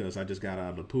just because I just got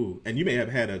out of the pool. And you may have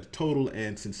had a total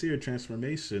and sincere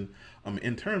transformation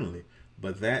internally,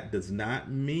 but that does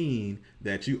not mean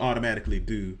that you automatically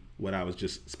do what I was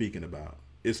just speaking about.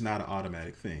 It's not an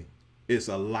automatic thing. It's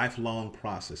a lifelong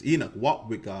process. Enoch walked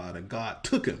with God and God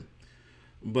took him.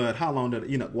 But how long did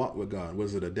Enoch walk with God?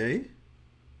 Was it a day?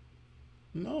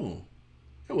 No.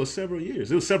 It was several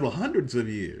years. It was several hundreds of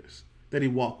years that he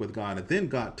walked with God, and then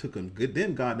God took him.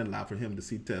 Then God didn't allow for him to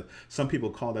see death. Some people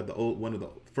call that one of the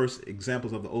first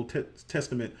examples of the Old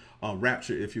Testament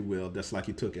rapture, if you will. That's like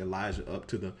he took Elijah up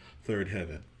to the third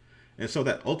heaven. And so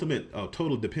that ultimate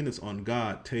total dependence on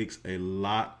God takes a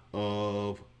lot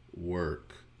of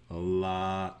work. A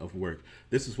lot of work.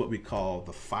 This is what we call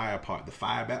the fire part. The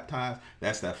fire baptized,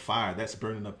 that's that fire. That's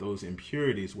burning up those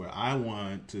impurities where I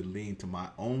want to lean to my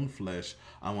own flesh.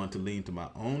 I want to lean to my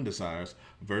own desires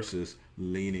versus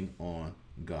leaning on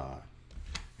God.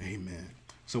 Amen.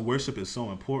 So worship is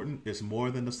so important. It's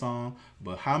more than the song.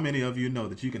 But how many of you know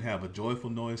that you can have a joyful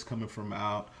noise coming from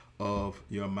out of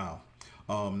your mouth?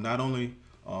 Not only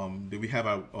do we have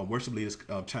our worship leaders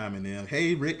chiming in?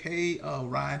 Hey, Rick. Hey,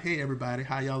 Ryan. Hey, everybody.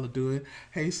 How y'all are doing?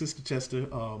 Hey, Sister Chester.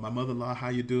 My mother-in-law. How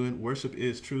you doing? Worship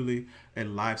is truly a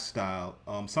lifestyle.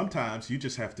 Sometimes you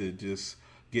just have to just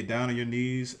get down on your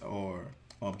knees or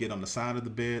get on the side of the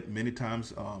bed. Many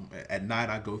times at night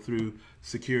I go through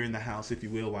securing the house, if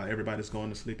you will, while everybody's going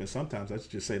to sleep. And sometimes I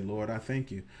just say, Lord, I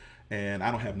thank you. And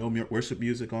I don't have no worship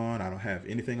music on. I don't have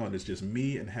anything on. It's just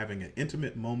me and having an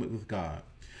intimate moment with God.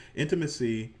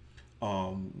 Intimacy,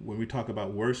 when we talk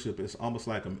about worship, it's almost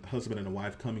like a husband and a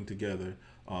wife coming together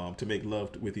to make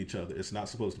love with each other. It's not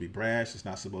supposed to be brash. It's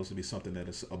not supposed to be something that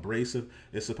is abrasive.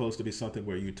 It's supposed to be something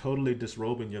where you totally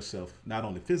disrobing yourself, not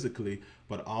only physically,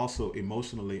 but also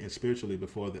emotionally and spiritually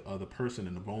before the other person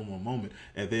in the vulnerable moment.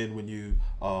 And then when you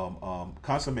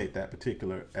consummate that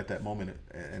particular at that moment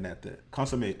and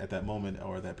consummate at that moment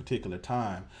or that particular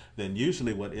time, then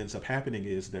usually what ends up happening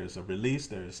is there's a release,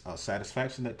 there's a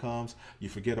satisfaction that comes. You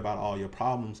forget about all your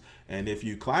problems. And if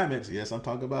you climax, yes, I'm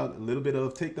talking about a little bit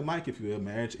of take the mic, if you will,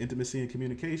 marriage, intimacy, and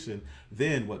communication,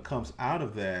 then what comes out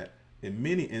of that in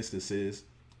many instances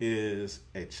is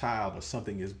a child or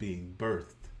something is being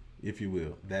birthed, if you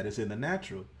will. That is in the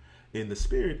natural. In the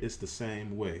spirit, it's the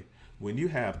same way. When you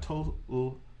have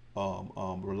total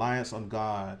reliance on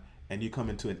God and you come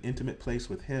into an intimate place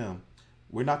with him,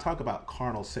 we're not talking about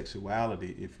carnal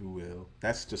sexuality, if you will.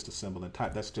 That's just a symbol and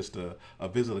type. That's just a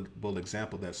visible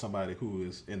example that somebody who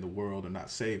is in the world or not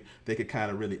saved, they could kind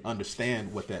of really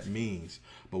understand what that means.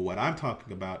 But what I'm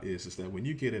talking about is that when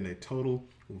you get in a total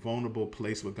vulnerable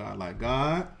place with God, like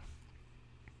God,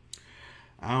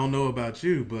 I don't know about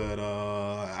you, but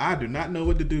I do not know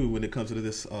what to do when it comes to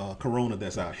this corona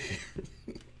that's out here.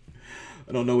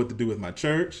 I don't know what to do with my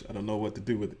church. I don't know what to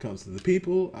do when it comes to the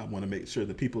people. I want to make sure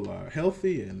that people are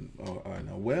healthy and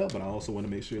are well, but I also want to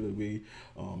make sure that we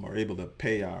are able to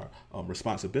pay our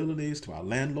responsibilities to our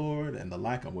landlord and the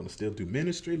like. I want to still do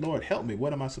ministry. Lord, help me.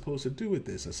 What am I supposed to do with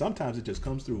this? And sometimes it just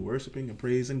comes through worshiping and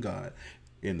praising God.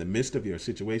 In the midst of your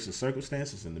situation,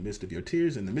 circumstances, in the midst of your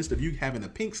tears, in the midst of you having a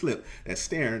pink slip that's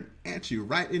staring at you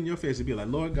right in your face and be like,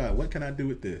 Lord God, what can I do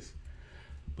with this?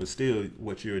 But still,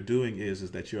 what you're doing is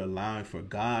that you're allowing for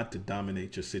God to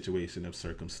dominate your situation of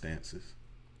circumstances.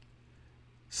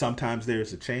 Sometimes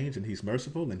there's a change and he's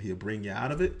merciful and he'll bring you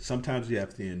out of it. Sometimes you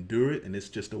have to endure it and it's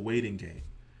just a waiting game.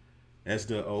 As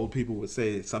the old people would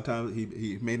say, sometimes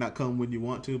he may not come when you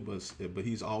want to, but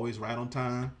he's always right on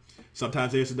time.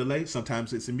 Sometimes there's a delay.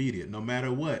 Sometimes it's immediate. No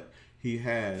matter what, he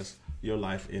has your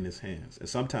life in his hands. And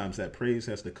sometimes that praise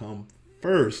has to come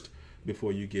first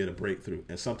before you get a breakthrough.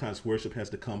 And sometimes worship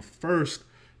has to come first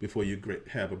before you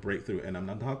have a breakthrough. And I'm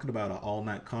not talking about an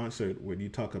all-night concert where you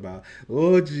talk about,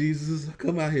 oh, Jesus,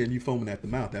 come out here and you foaming at the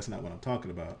mouth. That's not what I'm talking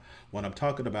about. What I'm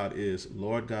talking about is,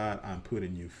 Lord God, I'm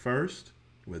putting you first,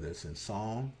 whether it's in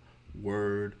song,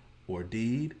 word, or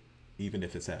deed. Even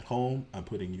if it's at home, I'm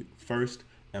putting you first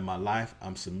in my life.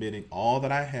 I'm submitting all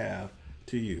that I have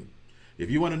to you. If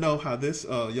you want to know how this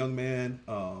young man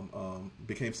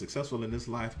became successful in his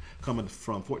life, coming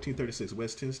from 1436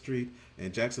 West 10th Street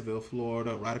in Jacksonville,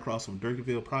 Florida, right across from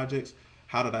Durkeeville Projects,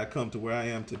 how did I come to where I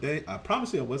am today? I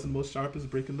promise you I wasn't the most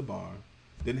sharpest brick in the barn.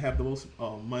 Didn't have the most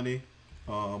money.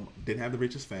 Didn't have the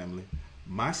richest family.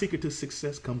 My secret to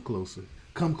success, come closer.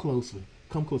 Come closer.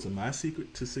 Come closer. My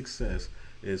secret to success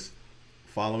is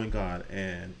following God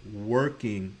and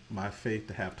working my faith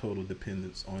to have total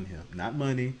dependence on Him. Not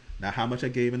money, not how much I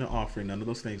gave in the offering, none of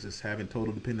those things. It's having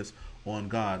total dependence on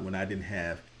God when I didn't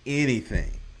have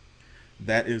anything.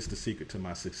 That is the secret to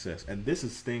my success. And this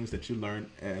is things that you learn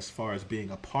as far as being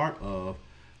a part of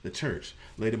the church.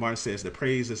 Lady Martin says that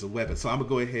praise is a weapon. So I'm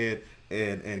going to go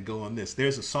ahead and go on this.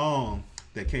 There's a song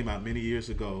that came out many years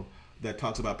ago that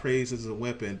talks about praise is a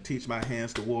weapon. Teach my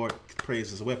hands to war.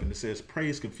 Praise is a weapon. It says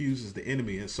praise confuses the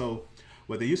enemy. And so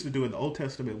what they used to do in the Old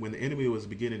Testament when the enemy was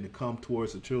beginning to come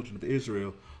towards the children of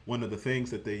Israel, one of the things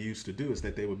that they used to do is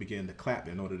that they would begin to clap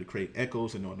in order to create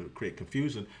echoes, in order to create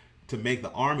confusion, to make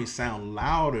the army sound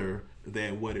louder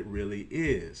than what it really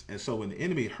is. And so when the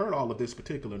enemy heard all of this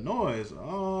particular noise,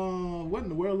 oh, what in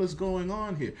the world is going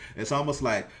on here? It's almost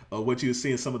like what you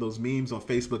see in some of those memes on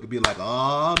Facebook would be like,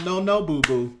 oh, no,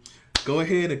 boo-boo. Go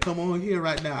ahead and come on here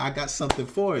right now. I got something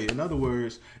for you. In other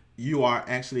words, you are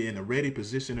actually in a ready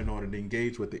position in order to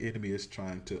engage what the enemy is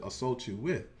trying to assault you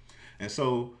with. And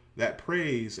so that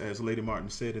praise, as Lady Martin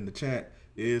said in the chat,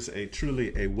 is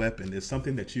truly a weapon. It's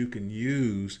something that you can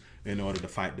use in order to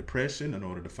fight depression, in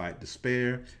order to fight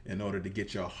despair, in order to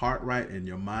get your heart right and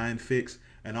your mind fixed,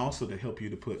 and also to help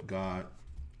you to put God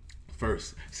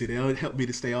first. See, they'll help me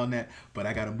to stay on that, but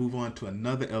I got to move on to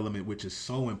another element which is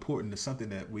so important. It's something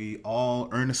that we all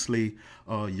earnestly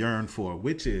yearn for,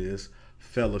 which is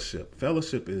fellowship.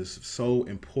 Fellowship is so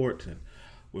important.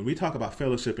 When we talk about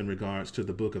fellowship in regards to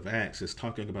the book of Acts, it's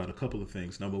talking about a couple of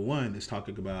things. Number one, it's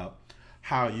talking about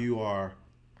how you are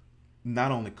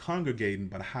not only congregating,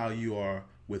 but how you are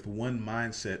with one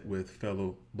mindset with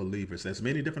fellow believers. There's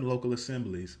many different local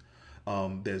assemblies.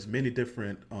 There's many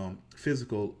different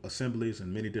physical assemblies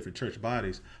and many different church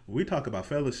bodies. When we talk about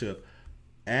fellowship,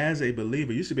 as a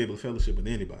believer, you should be able to fellowship with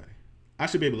anybody. I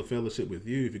should be able to fellowship with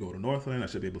you if you go to Northland. I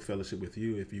should be able to fellowship with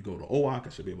you if you go to OAK. I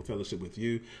should be able to fellowship with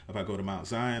you if I go to Mount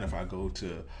Zion. If I go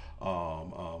to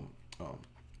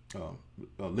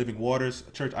Living Waters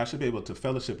Church, I should be able to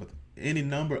fellowship with any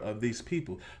number of these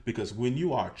people, because when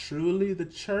you are truly the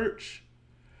church,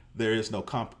 there is no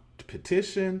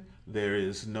competition. There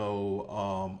is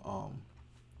no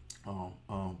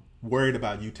worried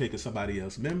about you taking somebody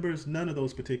else's members. None of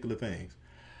those particular things.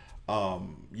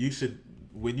 You should,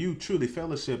 when you truly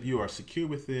fellowship, you are secure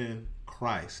within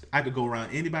Christ. I could go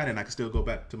around anybody and I could still go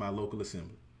back to my local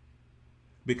assembly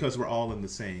because we're all in the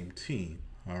same team.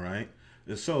 All right.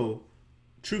 And so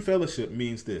true fellowship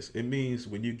means this. It means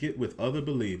when you get with other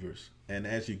believers, and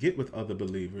as you get with other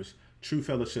believers, true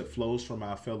fellowship flows from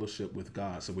our fellowship with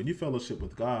God. So when you fellowship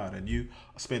with God and you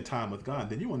spend time with God,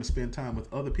 then you want to spend time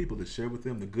with other people to share with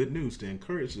them the good news, to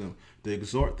encourage them, to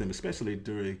exhort them, especially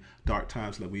during dark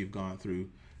times that we've gone through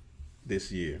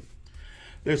this year.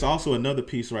 There's also another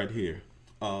piece right here.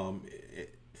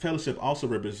 Fellowship also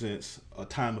represents a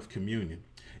time of communion.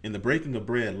 In the breaking of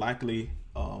bread likely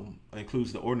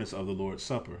includes the ordinance of the Lord's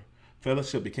Supper.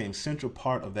 Fellowship became a central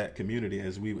part of that community,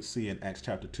 as we would see in Acts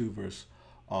chapter 2, verse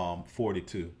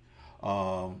 42.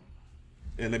 And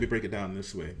let me break it down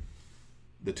this way.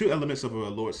 The two elements of a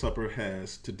Lord's Supper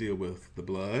has to deal with the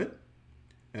blood,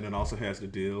 and it also has to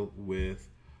deal with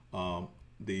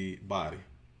the body.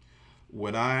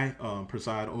 When I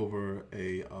preside over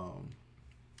a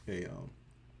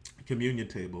communion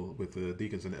table with the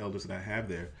deacons and the elders that I have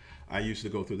there, I usually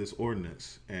go through this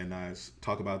ordinance, and I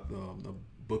talk about the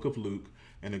book of Luke,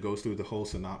 and it goes through the whole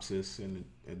synopsis, and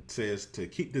it says to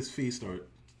keep this feast or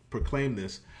proclaim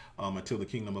this until the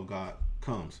kingdom of God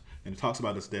comes. And it talks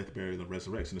about his death, burial, and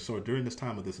resurrection. And so during this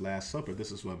time of this Last Supper,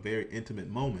 this is a very intimate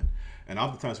moment. And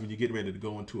oftentimes when you get ready to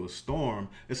go into a storm,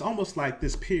 it's almost like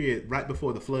this period right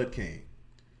before the flood came.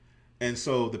 And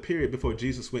so the period before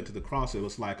Jesus went to the cross, it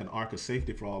was like an ark of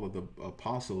safety for all of the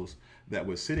apostles that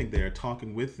were sitting there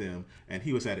talking with them. And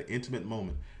he was at an intimate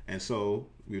moment. And so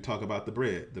we talk about the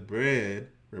bread. The bread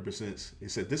represents, he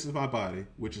said, this is my body,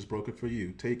 which is broken for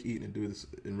you. Take, eat, and do this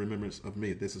in remembrance of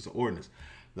me. This is an ordinance.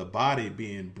 The body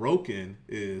being broken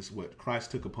is what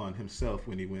Christ took upon himself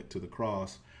when he went to the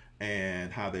cross,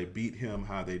 and how they beat him,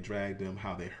 how they dragged him,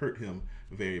 how they hurt him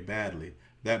very badly.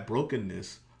 That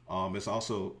brokenness is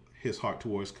also his heart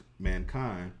towards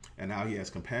mankind, and now he has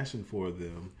compassion for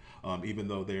them, even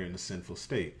though they're in a sinful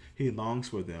state. He longs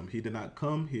for them. He did not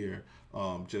come here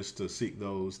just to seek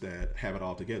those that have it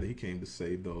all together. He came to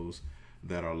save those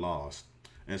that are lost.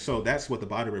 And so that's what the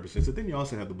body represents. And then you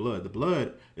also have the blood. The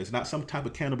blood is not some type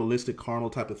of cannibalistic, carnal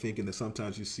type of thinking that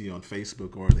sometimes you see on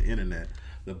Facebook or the internet.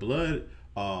 The blood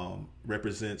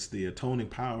represents the atoning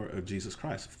power of Jesus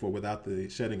Christ. For without the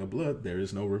shedding of blood, there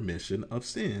is no remission of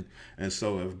sin. And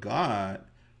so if God,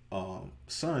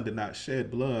 Son, did not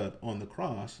shed blood on the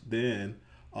cross, then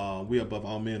we above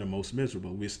all men are most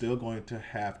miserable. We're still going to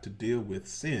have to deal with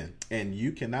sin. And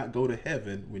you cannot go to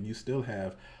heaven when you still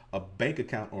have a bank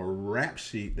account or a rap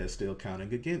sheet that's still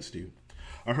counting against you.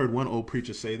 I heard one old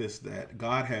preacher say this, that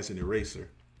God has an eraser,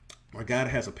 or God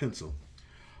has a pencil.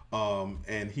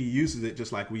 And he uses it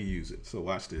just like we use it. So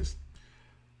watch this.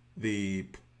 The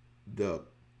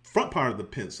front part of the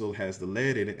pencil has the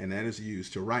lead in it, and that is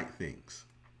used to write things.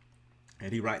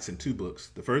 And he writes in 2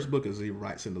 books. The first book is he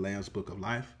writes in the Lamb's Book of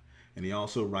Life, and he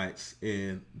also writes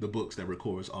in the books that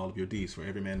records all of your deeds. For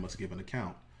every man must give an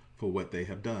account for what they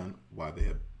have done while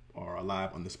they are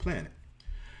alive on this planet.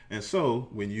 And so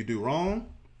when you do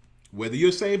wrong, whether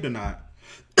you're saved or not,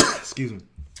 excuse me,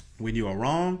 when you are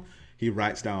wrong, he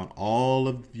writes down all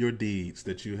of your deeds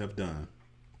that you have done,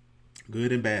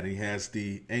 good and bad. He has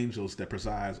the angels that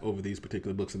presides over these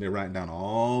particular books, and they're writing down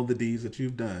all the deeds that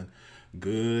you've done,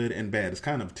 good and bad. It's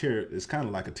kind of terror. It's kind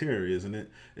of like a terror, isn't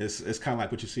it? It's kind of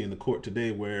like what you see in the court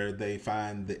today, where they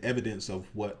find the evidence of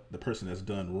what the person has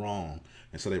done wrong,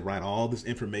 and so they write all this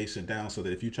information down so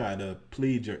that if you try to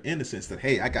plead your innocence, that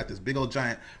hey, I got this big old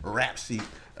giant rap sheet,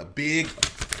 a big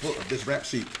book of this rap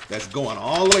sheet that's going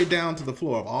all the way down to the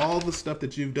floor of all the stuff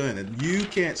that you've done, and you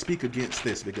can't speak against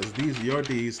this because these are your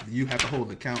deeds. You have to hold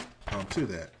an account to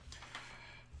that.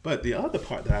 But the other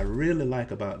part that I really like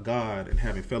about God and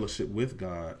having fellowship with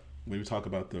God, when we talk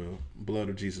about the blood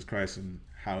of Jesus Christ and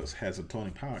how it has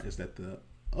atoning power, is that the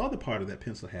other part of that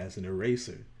pencil has an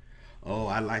eraser. Oh,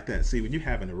 I like that. See, when you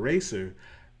have an eraser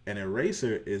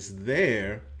is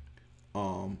there,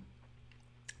 and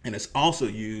it's also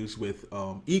used with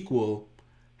equal,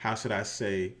 how should I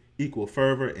say, equal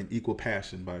fervor and equal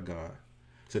passion by God.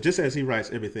 So just as he writes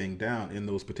everything down in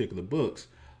those particular books,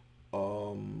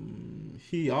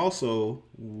 he also,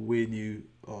 when you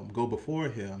go before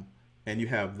him and you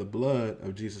have the blood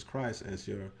of Jesus Christ as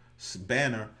your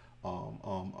banner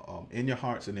in your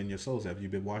hearts and in your souls, have you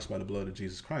been washed by the blood of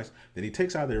Jesus Christ, then he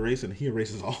takes out the eraser and he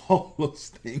erases all those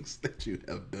things that you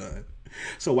have done.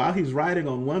 So while he's writing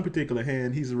on one particular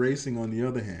hand, he's erasing on the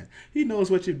other hand. He knows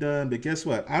what you've done, but guess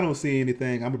what? I don't see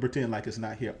anything. I'm going to pretend like it's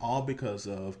not here, all because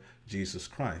of Jesus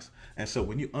Christ. And so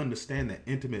when you understand that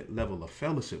intimate level of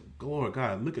fellowship, Lord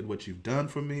God, look at what you've done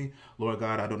for me. Lord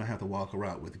God, I don't have to walk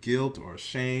around with guilt or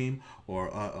shame, or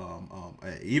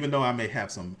even though I may have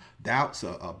some doubts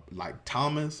like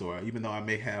Thomas, or even though I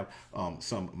may have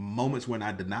some moments when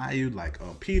I deny you like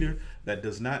Peter, that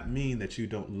does not mean that you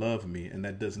don't love me, and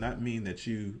that does not mean that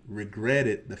you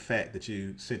regretted the fact that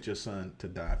you sent your son to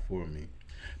die for me.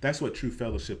 That's what true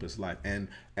fellowship is like. And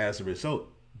as a result,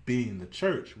 being the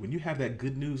church, when you have that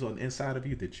good news on the inside of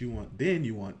you that you want, then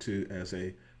you want to, as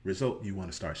a result, you want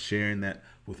to start sharing that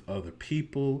with other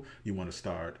people. You want to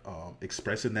start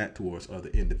expressing that towards other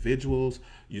individuals.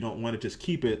 You don't want to just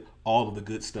keep it, all of the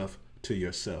good stuff, to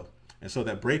yourself. And so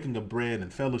that breaking of bread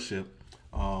and fellowship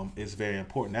is very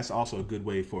important. That's also a good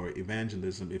way for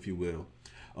evangelism, if you will.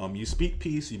 You speak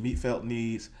peace, you meet felt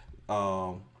needs.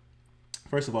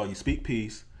 First of all, you speak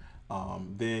peace.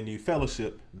 Then you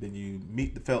fellowship, then you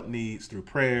meet the felt needs through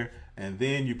prayer, and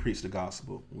then you preach the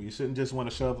gospel. You shouldn't just want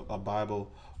to shove a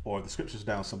Bible or the scriptures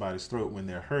down somebody's throat when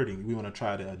they're hurting. We want to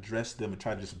try to address them and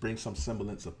try to just bring some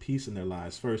semblance of peace in their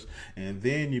lives first, and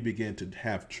then you begin to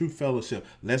have true fellowship.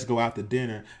 Let's go out to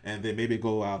dinner, and then maybe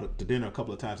go out to dinner a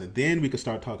couple of times, and then we can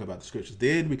start talking about the scriptures.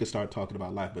 Then we can start talking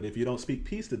about life. But if you don't speak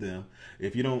peace to them,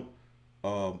 if you don't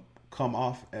come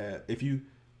off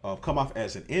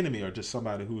as an enemy, or just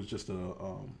somebody who's just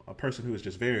a person who is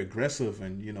just very aggressive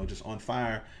and, you know, just on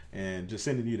fire and just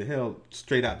sending you to hell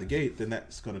straight out the gate, then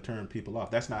that's going to turn people off.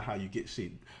 That's not how you get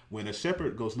sheep. When a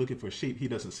shepherd goes looking for sheep, he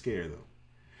doesn't scare them.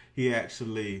 He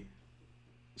actually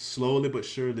slowly but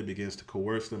surely begins to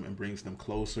coerce them and brings them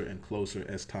closer and closer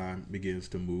as time begins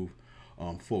to move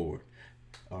forward.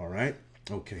 All right.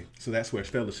 Okay. So that's where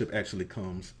fellowship actually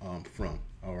comes from.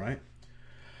 All right.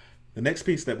 The next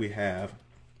piece that we have,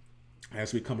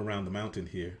 as we come around the mountain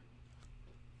here,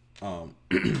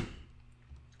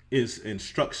 is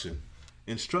instruction.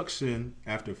 Instruction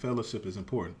after fellowship is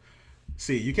important.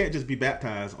 See, you can't just be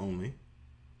baptized only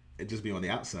and just be on the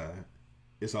outside.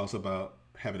 It's also about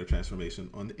having a transformation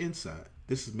on the inside.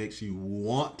 This makes you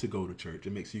want to go to church.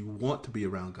 It makes you want to be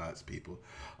around God's people.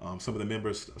 Some of the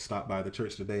members stopped by the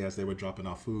church today as they were dropping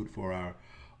off food for our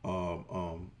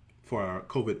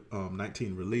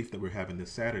COVID-19 relief that we're having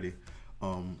this Saturday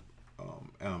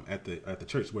at the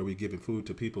church, where we're giving food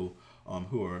to people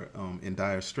who are in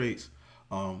dire straits.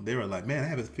 They were like,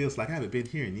 man, feels like I haven't been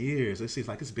here in years. It seems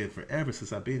like it's been forever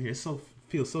since I've been here.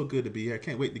 Feels so good to be here. I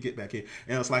can't wait to get back here.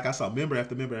 And it's like I saw member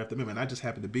after member after member, and I just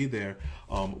happened to be there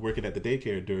working at the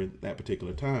daycare during that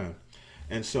particular time.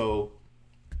 And so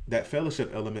that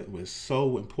fellowship element was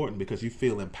so important because you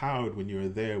feel empowered when you're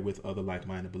there with other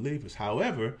like-minded believers.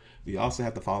 However, we also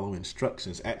have to follow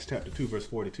instructions. Acts chapter 2, verse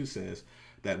 42 says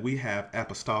that we have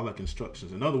apostolic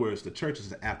instructions. In other words, the church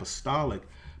is apostolic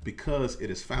because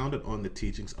it is founded on the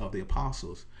teachings of the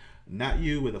apostles. Not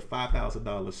you with a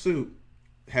 $5,000 suit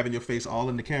having your face all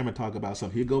in the camera talk about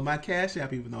something. Here go my Cash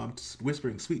App, even though I'm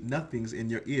whispering sweet nothings in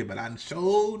your ear, but I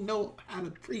sure know how to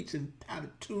preach and how to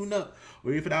tune up.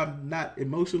 Or if I'm not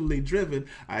emotionally driven,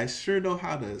 I sure know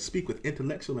how to speak with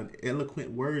intellectual and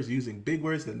eloquent words using big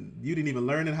words that you didn't even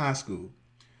learn in high school.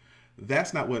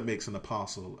 That's not what makes an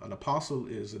apostle. An apostle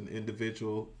is an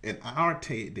individual in our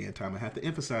day and time. I have to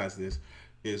emphasize this,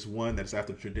 is one that's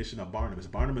after the tradition of Barnabas.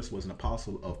 Barnabas was an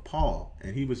apostle of Paul,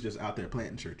 and he was just out there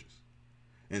planting churches.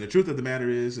 And the truth of the matter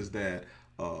is that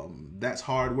that's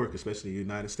hard work, especially in the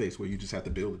United States, where you just have to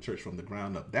build a church from the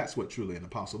ground up. That's what truly an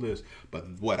apostle is. But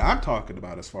what I'm talking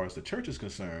about as far as the church is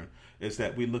concerned is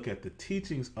that we look at the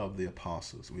teachings of the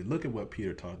apostles. We look at what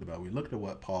Peter talked about. We look at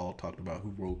what Paul talked about,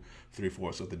 who wrote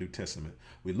 3/4 of the New Testament.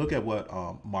 We look at what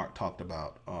Mark talked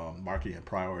about, marking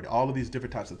priority, all of these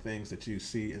different types of things that you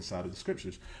see inside of the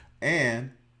scriptures.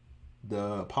 And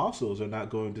the apostles are not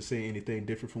going to say anything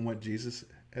different from what Jesus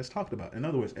has talked about. In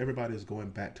other words, everybody is going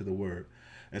back to the word.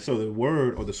 And so the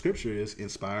word or the scripture is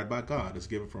inspired by God. It's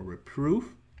given for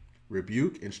reproof,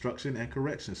 rebuke, instruction, and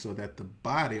correction, so that the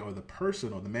body or the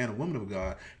person or the man or woman of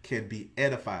God can be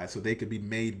edified, so they can be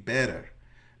made better,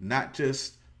 not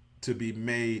just to be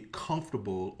made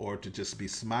comfortable or to just be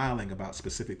smiling about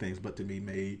specific things, but to be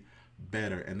made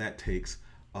better. And that takes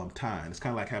time. It's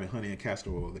kind of like having honey and castor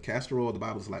oil. The castor oil, the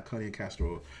Bible is like honey and castor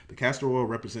oil. The castor oil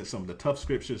represents some of the tough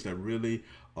scriptures that really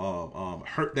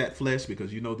hurt that flesh,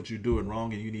 because you know that you're doing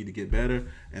wrong and you need to get better.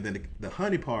 And then the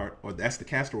honey part, or that's the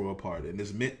castor oil part, and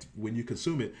it's meant when you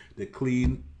consume it to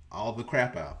clean all the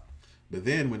crap out. But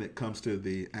then when it comes to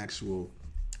the actual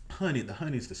honey, the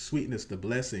honey is the sweetness, the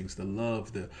blessings, the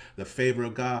love, the favor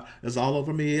of God is all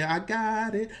over me. I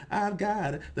got it. I've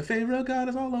got it. The favor of God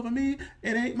is all over me.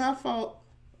 It ain't my fault.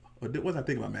 Or what was I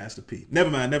thinking about Master P?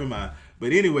 Never mind.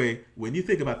 But anyway, when you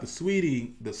think about the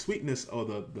sweetness, or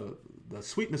the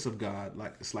sweetness of God,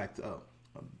 like it's like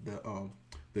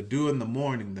the dew in the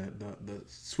morning, the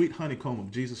sweet honeycomb of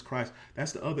Jesus Christ.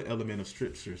 That's the other element of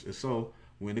scriptures. And so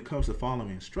when it comes to following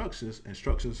instructions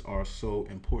are so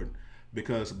important,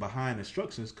 because behind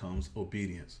instructions comes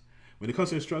obedience. When it comes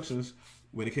to instructions,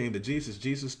 when it came to Jesus,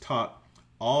 Jesus taught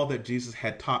all that Jesus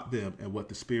had taught them and what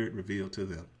the Spirit revealed to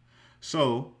them.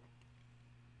 So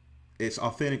it's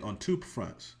authentic on two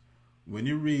fronts. When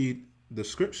you read the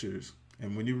scriptures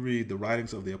and when you read the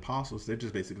writings of the apostles, they're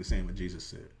just basically saying what Jesus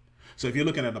said. So if you're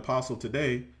looking at an apostle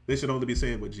today, they should only be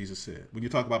saying what Jesus said. When you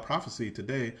talk about prophecy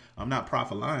today, I'm not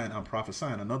prophesying, I'm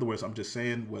prophesying. In other words, I'm just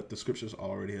saying what the scriptures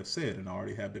already have said and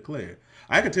already have declared.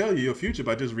 I can tell you your future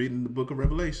by just reading the book of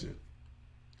Revelation.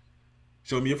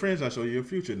 Show me your friends, I'll show you your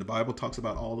future. And the Bible talks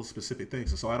about all the specific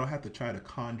things. And so I don't have to try to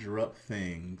conjure up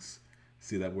things.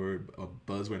 See that word, a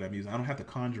buzzword I'm using? I don't have to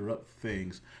conjure up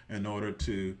things in order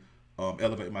to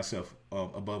elevate myself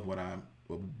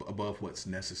above what's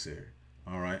necessary.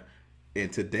 All right. In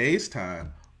today's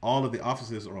time, all of the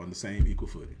offices are on the same equal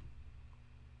footing.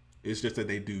 It's just that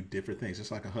they do different things.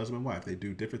 Just like a husband and wife, they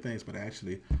do different things, but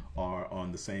actually are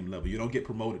on the same level. You don't get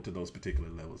promoted to those particular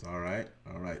levels. All right.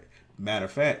 Matter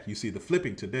of fact, you see the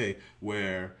flipping today,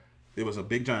 where there was a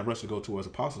big giant rush to go towards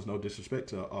apostles. No disrespect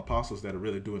to apostles that are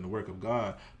really doing the work of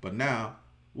God. But now,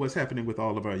 what's happening with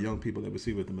all of our young people that we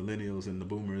see with the millennials and the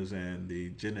boomers and the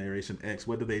Generation X?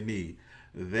 What do they need?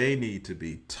 They need to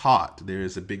be taught. There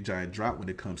is a big giant drop when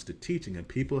it comes to teaching, and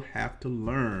people have to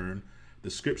learn the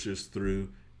scriptures through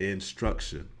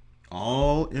instruction.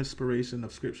 All inspiration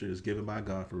of scripture is given by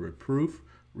God for reproof,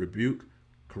 rebuke,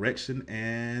 correction,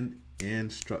 and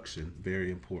instruction.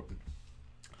 Very important.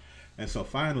 And so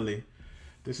finally,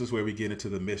 this is where we get into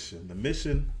the mission. The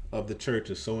mission of the church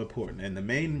is so important. And the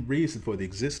main reason for the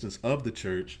existence of the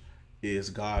church is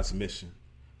God's mission.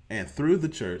 And through the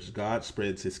church, God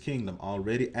spreads his kingdom,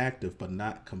 already active, but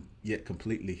not yet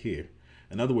completely here.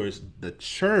 In other words, the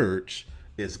church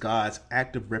is God's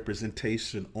active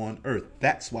representation on earth.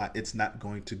 That's why it's not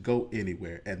going to go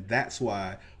anywhere. And that's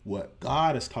why what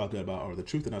God is talking about, or the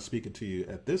truth that I'm speaking to you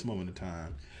at this moment in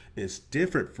time, is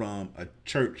different from a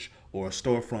church or a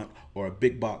storefront or a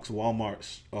big box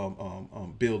Walmart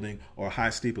building or a high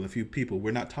steeple, a few people.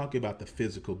 We're not talking about the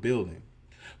physical building.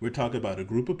 We're talking about a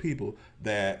group of people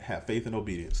that have faith and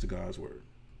obedience to God's word.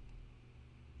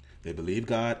 They believe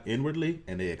God inwardly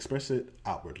and they express it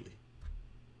outwardly.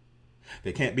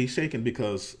 They can't be shaken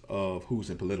because of who's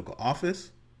in political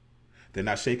office. They're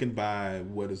not shaken by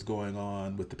what is going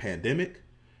on with the pandemic.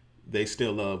 They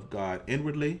still love God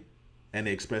inwardly and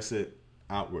they express it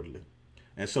outwardly.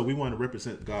 And so we want to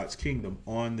represent God's kingdom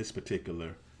on this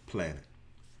particular planet.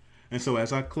 And so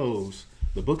as I close,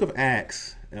 the book of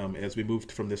Acts, as we move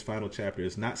from this final chapter,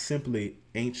 is not simply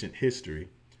ancient history.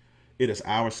 It is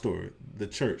our story, the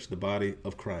church, the body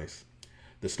of Christ.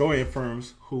 The story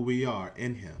affirms who we are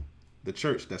in him. The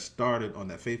church that started on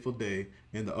that fateful day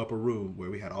in the upper room where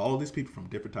we had all these people from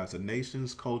different types of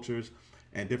nations, cultures,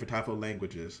 and different types of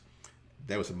languages.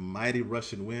 There was a mighty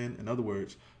rushing wind. In other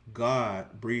words, God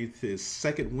breathed his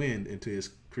second wind into his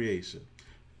creation.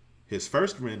 His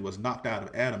first wind was knocked out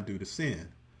of Adam due to sin.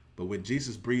 But when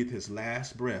Jesus breathed his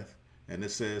last breath, and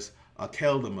it says,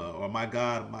 Akeldama, or my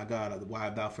God, why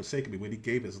have thou forsaken me? When he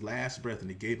gave his last breath and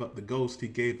he gave up the ghost, he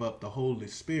gave up the Holy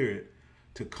Spirit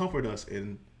to comfort us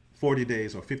in 40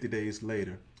 days or 50 days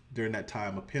later, during that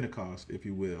time of Pentecost, if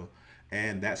you will.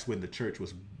 And that's when the church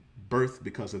was birthed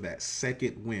because of that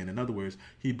second wind. In other words,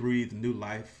 he breathed new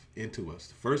life into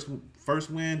us.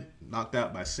 First wind knocked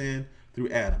out by sin through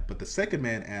Adam. But the second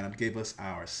man, Adam, gave us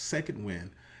our second wind.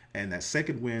 And that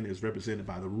second wind is represented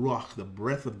by the Ruach, the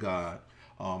breath of God,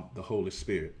 the Holy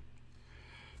Spirit.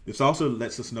 This also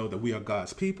lets us know that we are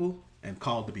God's people and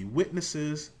called to be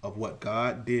witnesses of what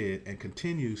God did and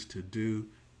continues to do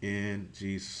in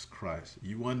Jesus Christ.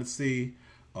 You want to see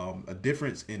a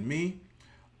difference in me?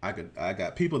 I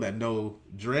got people that know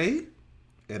Dre,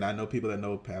 and I know people that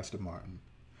know Pastor Martin.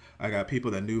 I got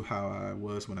people that knew how I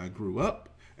was when I grew up,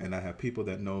 and I have people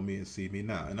that know me and see me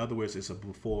now. In other words, it's a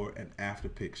before and after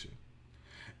picture.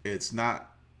 It's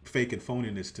not fake and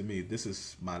phoniness to me. This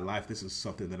is my life. This is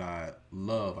something that I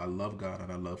love. I love God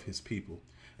and I love his people.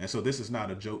 And so this is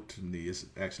not a joke to me. It's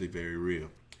actually very real.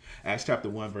 Acts chapter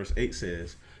 1 verse 8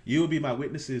 says, you will be my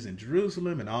witnesses in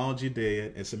Jerusalem and all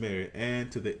Judea and Samaria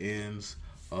and to the ends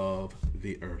of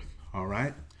the earth. All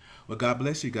right. Well, God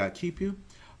bless you. God keep you.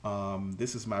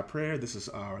 This is my prayer. This is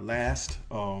our last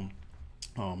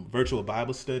virtual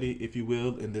Bible study, if you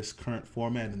will, in this current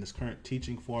format, in this current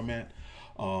teaching format.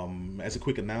 As a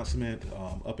quick announcement,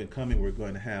 up and coming, we're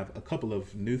going to have a couple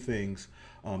of new things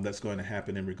that's going to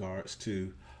happen in regards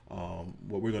to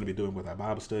what we're going to be doing with our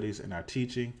Bible studies and our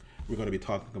teaching. We're going to be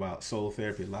talking about Soul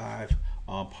Therapy Live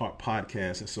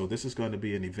podcast. And so this is going to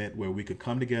be an event where we could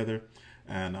come together,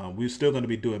 and we're still going to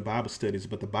be doing Bible studies,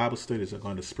 but the Bible studies are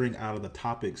going to spring out of the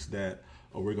topics that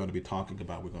we're going to be talking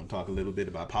about. We're going to talk a little bit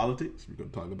about politics. We're going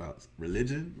to talk about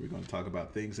religion. We're going to talk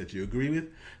about things that you agree with,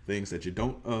 things that you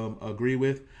don't agree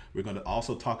with. We're going to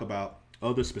also talk about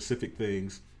other specific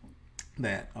things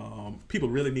that people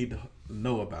really need to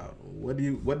know about. What do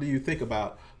you think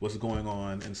about what's going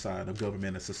on inside of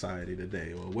government and society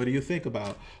today? Or what do you think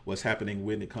about what's happening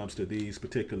when it comes to these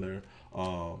particular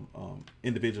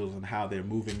individuals and how they're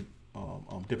moving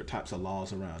different types of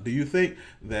laws around? Do you think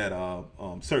that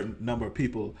certain number of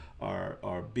people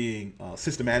are being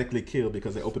systematically killed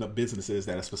because they open up businesses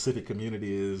that a specific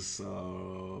community is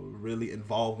really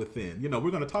involved within? You know,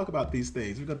 we're going to talk about these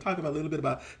things. We're going to talk about a little bit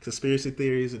about conspiracy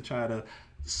theories and try to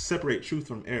separate truth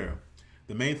from error.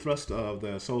 The main thrust of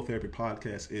the Soul Therapy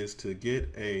podcast is to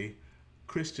get a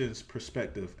Christian's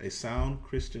perspective, a sound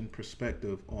Christian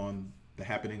perspective on the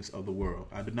happenings of the world.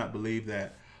 I do not believe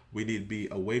that we need to be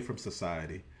away from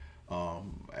society.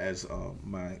 As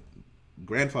my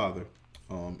grandfather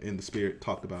in the spirit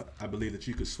talked about, I believe that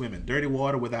you could swim in dirty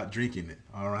water without drinking it.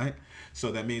 All right. So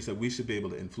that means that we should be able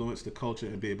to influence the culture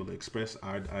and be able to express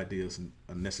our ideas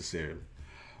necessarily.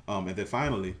 And then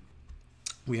finally,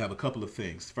 we have a couple of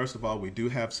things. First of all, we do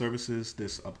have services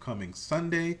this upcoming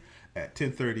Sunday at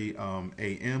 10:30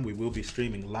 a.m. We will be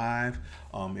streaming live.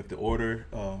 If the order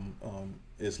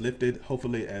is lifted,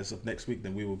 hopefully as of next week,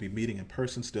 then we will be meeting in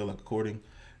person, still according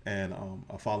and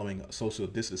following social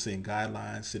distancing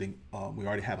guidelines. We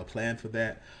already have a plan for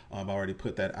that. I've already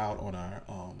put that out on our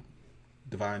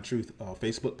Divine Truth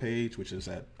Facebook page, which is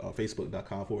at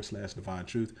facebook.com/Divine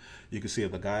Truth. You can see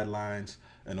the guidelines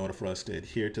in order for us to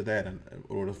adhere to that and in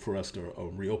order for us to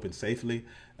reopen safely.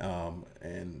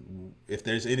 And if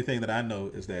there's anything that I know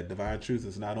is that Divine Truth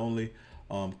is not only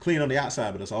clean on the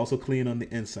outside, but it's also clean on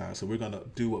the inside. So we're going to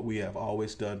do what we have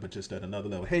always done, but just at another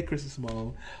level. Hey, Kristen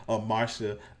Simone,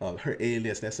 Marsha, her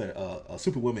alias, that's a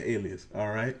Superwoman alias.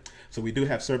 All right. So we do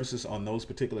have services on those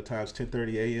particular times,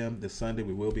 10:30 a.m. this Sunday.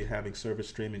 We will be having service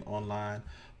streaming online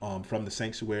from the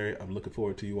sanctuary. I'm looking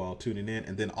forward to you all tuning in.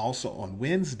 And then also on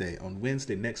Wednesday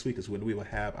next week is when we will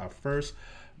have our first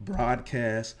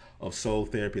broadcast of Soul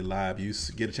Therapy Live. You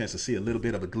get a chance to see a little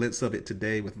bit of a glimpse of it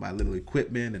today with my little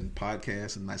equipment and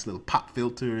podcast and nice little pop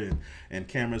filter and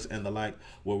cameras and the like,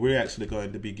 where we're actually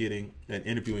going to be getting and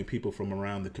interviewing people from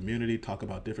around the community, talk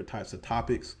about different types of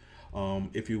topics,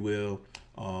 if you will,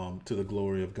 to the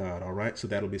glory of God. All right. So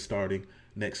that'll be starting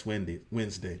next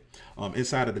Wednesday.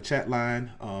 Inside of the chat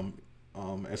line,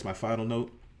 as my final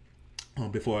note,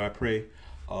 before I pray,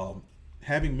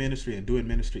 having ministry and doing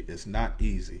ministry is not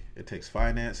easy. It takes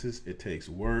finances. It takes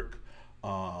work.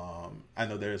 I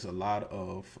know there's a lot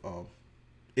of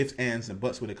ifs, ands, and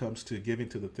buts when it comes to giving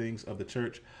to the things of the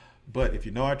church. But if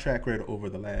you know our track record over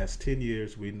the last 10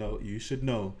 years, you should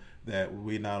know that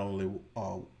we not only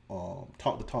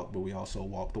talk the talk, but we also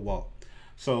walk the walk.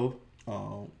 So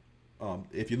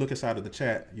if you look inside of the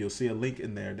chat, you'll see a link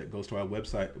in there that goes to our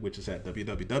website, which is at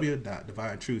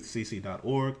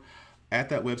www.divinetruthcc.org. At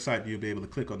that website, you'll be able to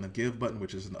click on the Give button,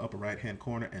 which is in the upper right-hand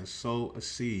corner, and sow a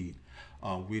seed.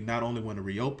 We not only want to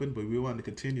reopen, but we want to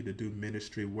continue to do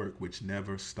ministry work, which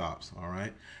never stops, all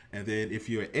right? And then if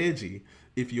you're edgy,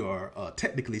 if you're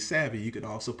technically savvy, you can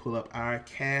also pull up our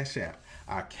Cash App.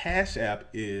 Our Cash App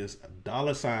is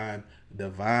 $Divine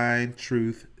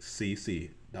Truth CC.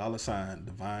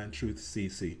 $Divine Truth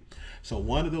CC. So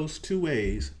one of those two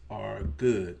ways are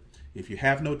good. If you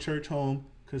have no church home,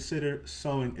 consider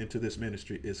sowing into this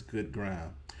ministry. Is good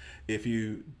ground. If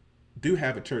you do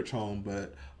have a church home,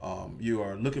 but you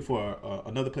are looking for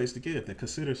another place to give, then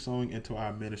consider sowing into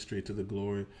our ministry to the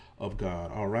glory of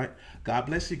God. All right. God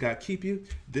bless you. God keep you.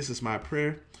 This is my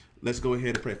prayer. Let's go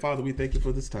ahead and pray. Father, we thank you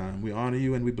for this time. We honor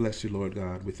you and we bless you, Lord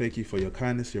God. We thank you for your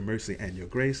kindness, your mercy, and your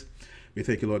grace. We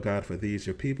thank you, Lord God, for these,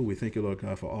 your people. We thank you, Lord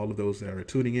God, for all of those that are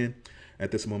tuning in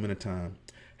at this moment in time.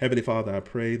 Heavenly Father, I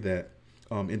pray that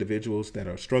individuals that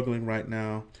are struggling right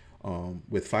now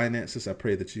with finances, I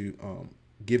pray that you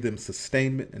give them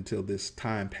sustainment until this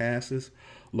time passes.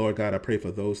 Lord God, I pray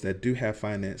for those that do have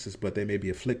finances, but they may be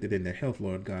afflicted in their health,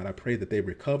 Lord God. I pray that they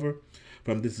recover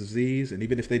from this disease. And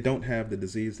even if they don't have the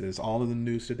disease that is all in the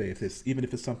news today, even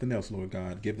if it's something else, Lord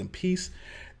God, give them peace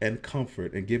and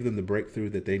comfort and give them the breakthrough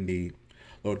that they need.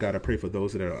 Lord God, I pray for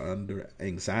those that are under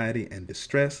anxiety and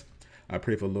distress. I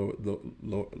pray for,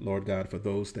 Lord God, for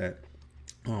those that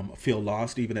feel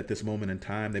lost even at this moment in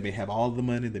time. They may have all the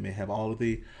money, they may have all of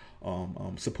the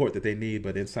support that they need,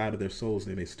 but inside of their souls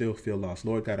they may still feel lost.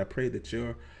 Lord God, I pray that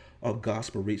your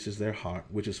gospel reaches their heart,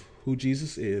 which is who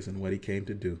Jesus is and what he came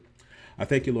to do. I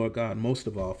thank you, Lord God, most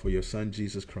of all for your son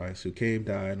Jesus Christ, who came,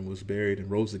 died, and was buried and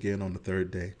rose again on the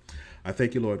third day. I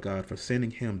thank you, Lord God, for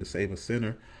sending him to save a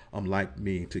sinner like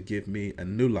me, to give me a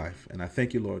new life. And I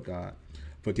thank you, Lord God,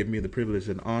 for giving me the privilege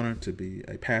and honor to be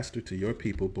a pastor to your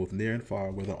people, both near and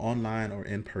far, whether online or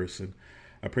in person.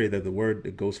 I pray that the word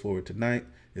that goes forward tonight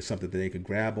is something that they can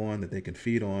grab on, that they can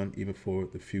feed on, even for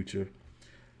the future.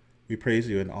 We praise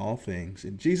you in all things.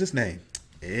 In Jesus' name,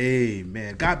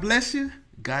 amen. God bless you.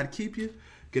 God keep you.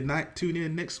 Good night. Tune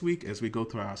in next week as we go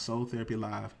through our Soul Therapy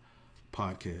Live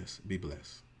podcast. Be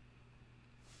blessed.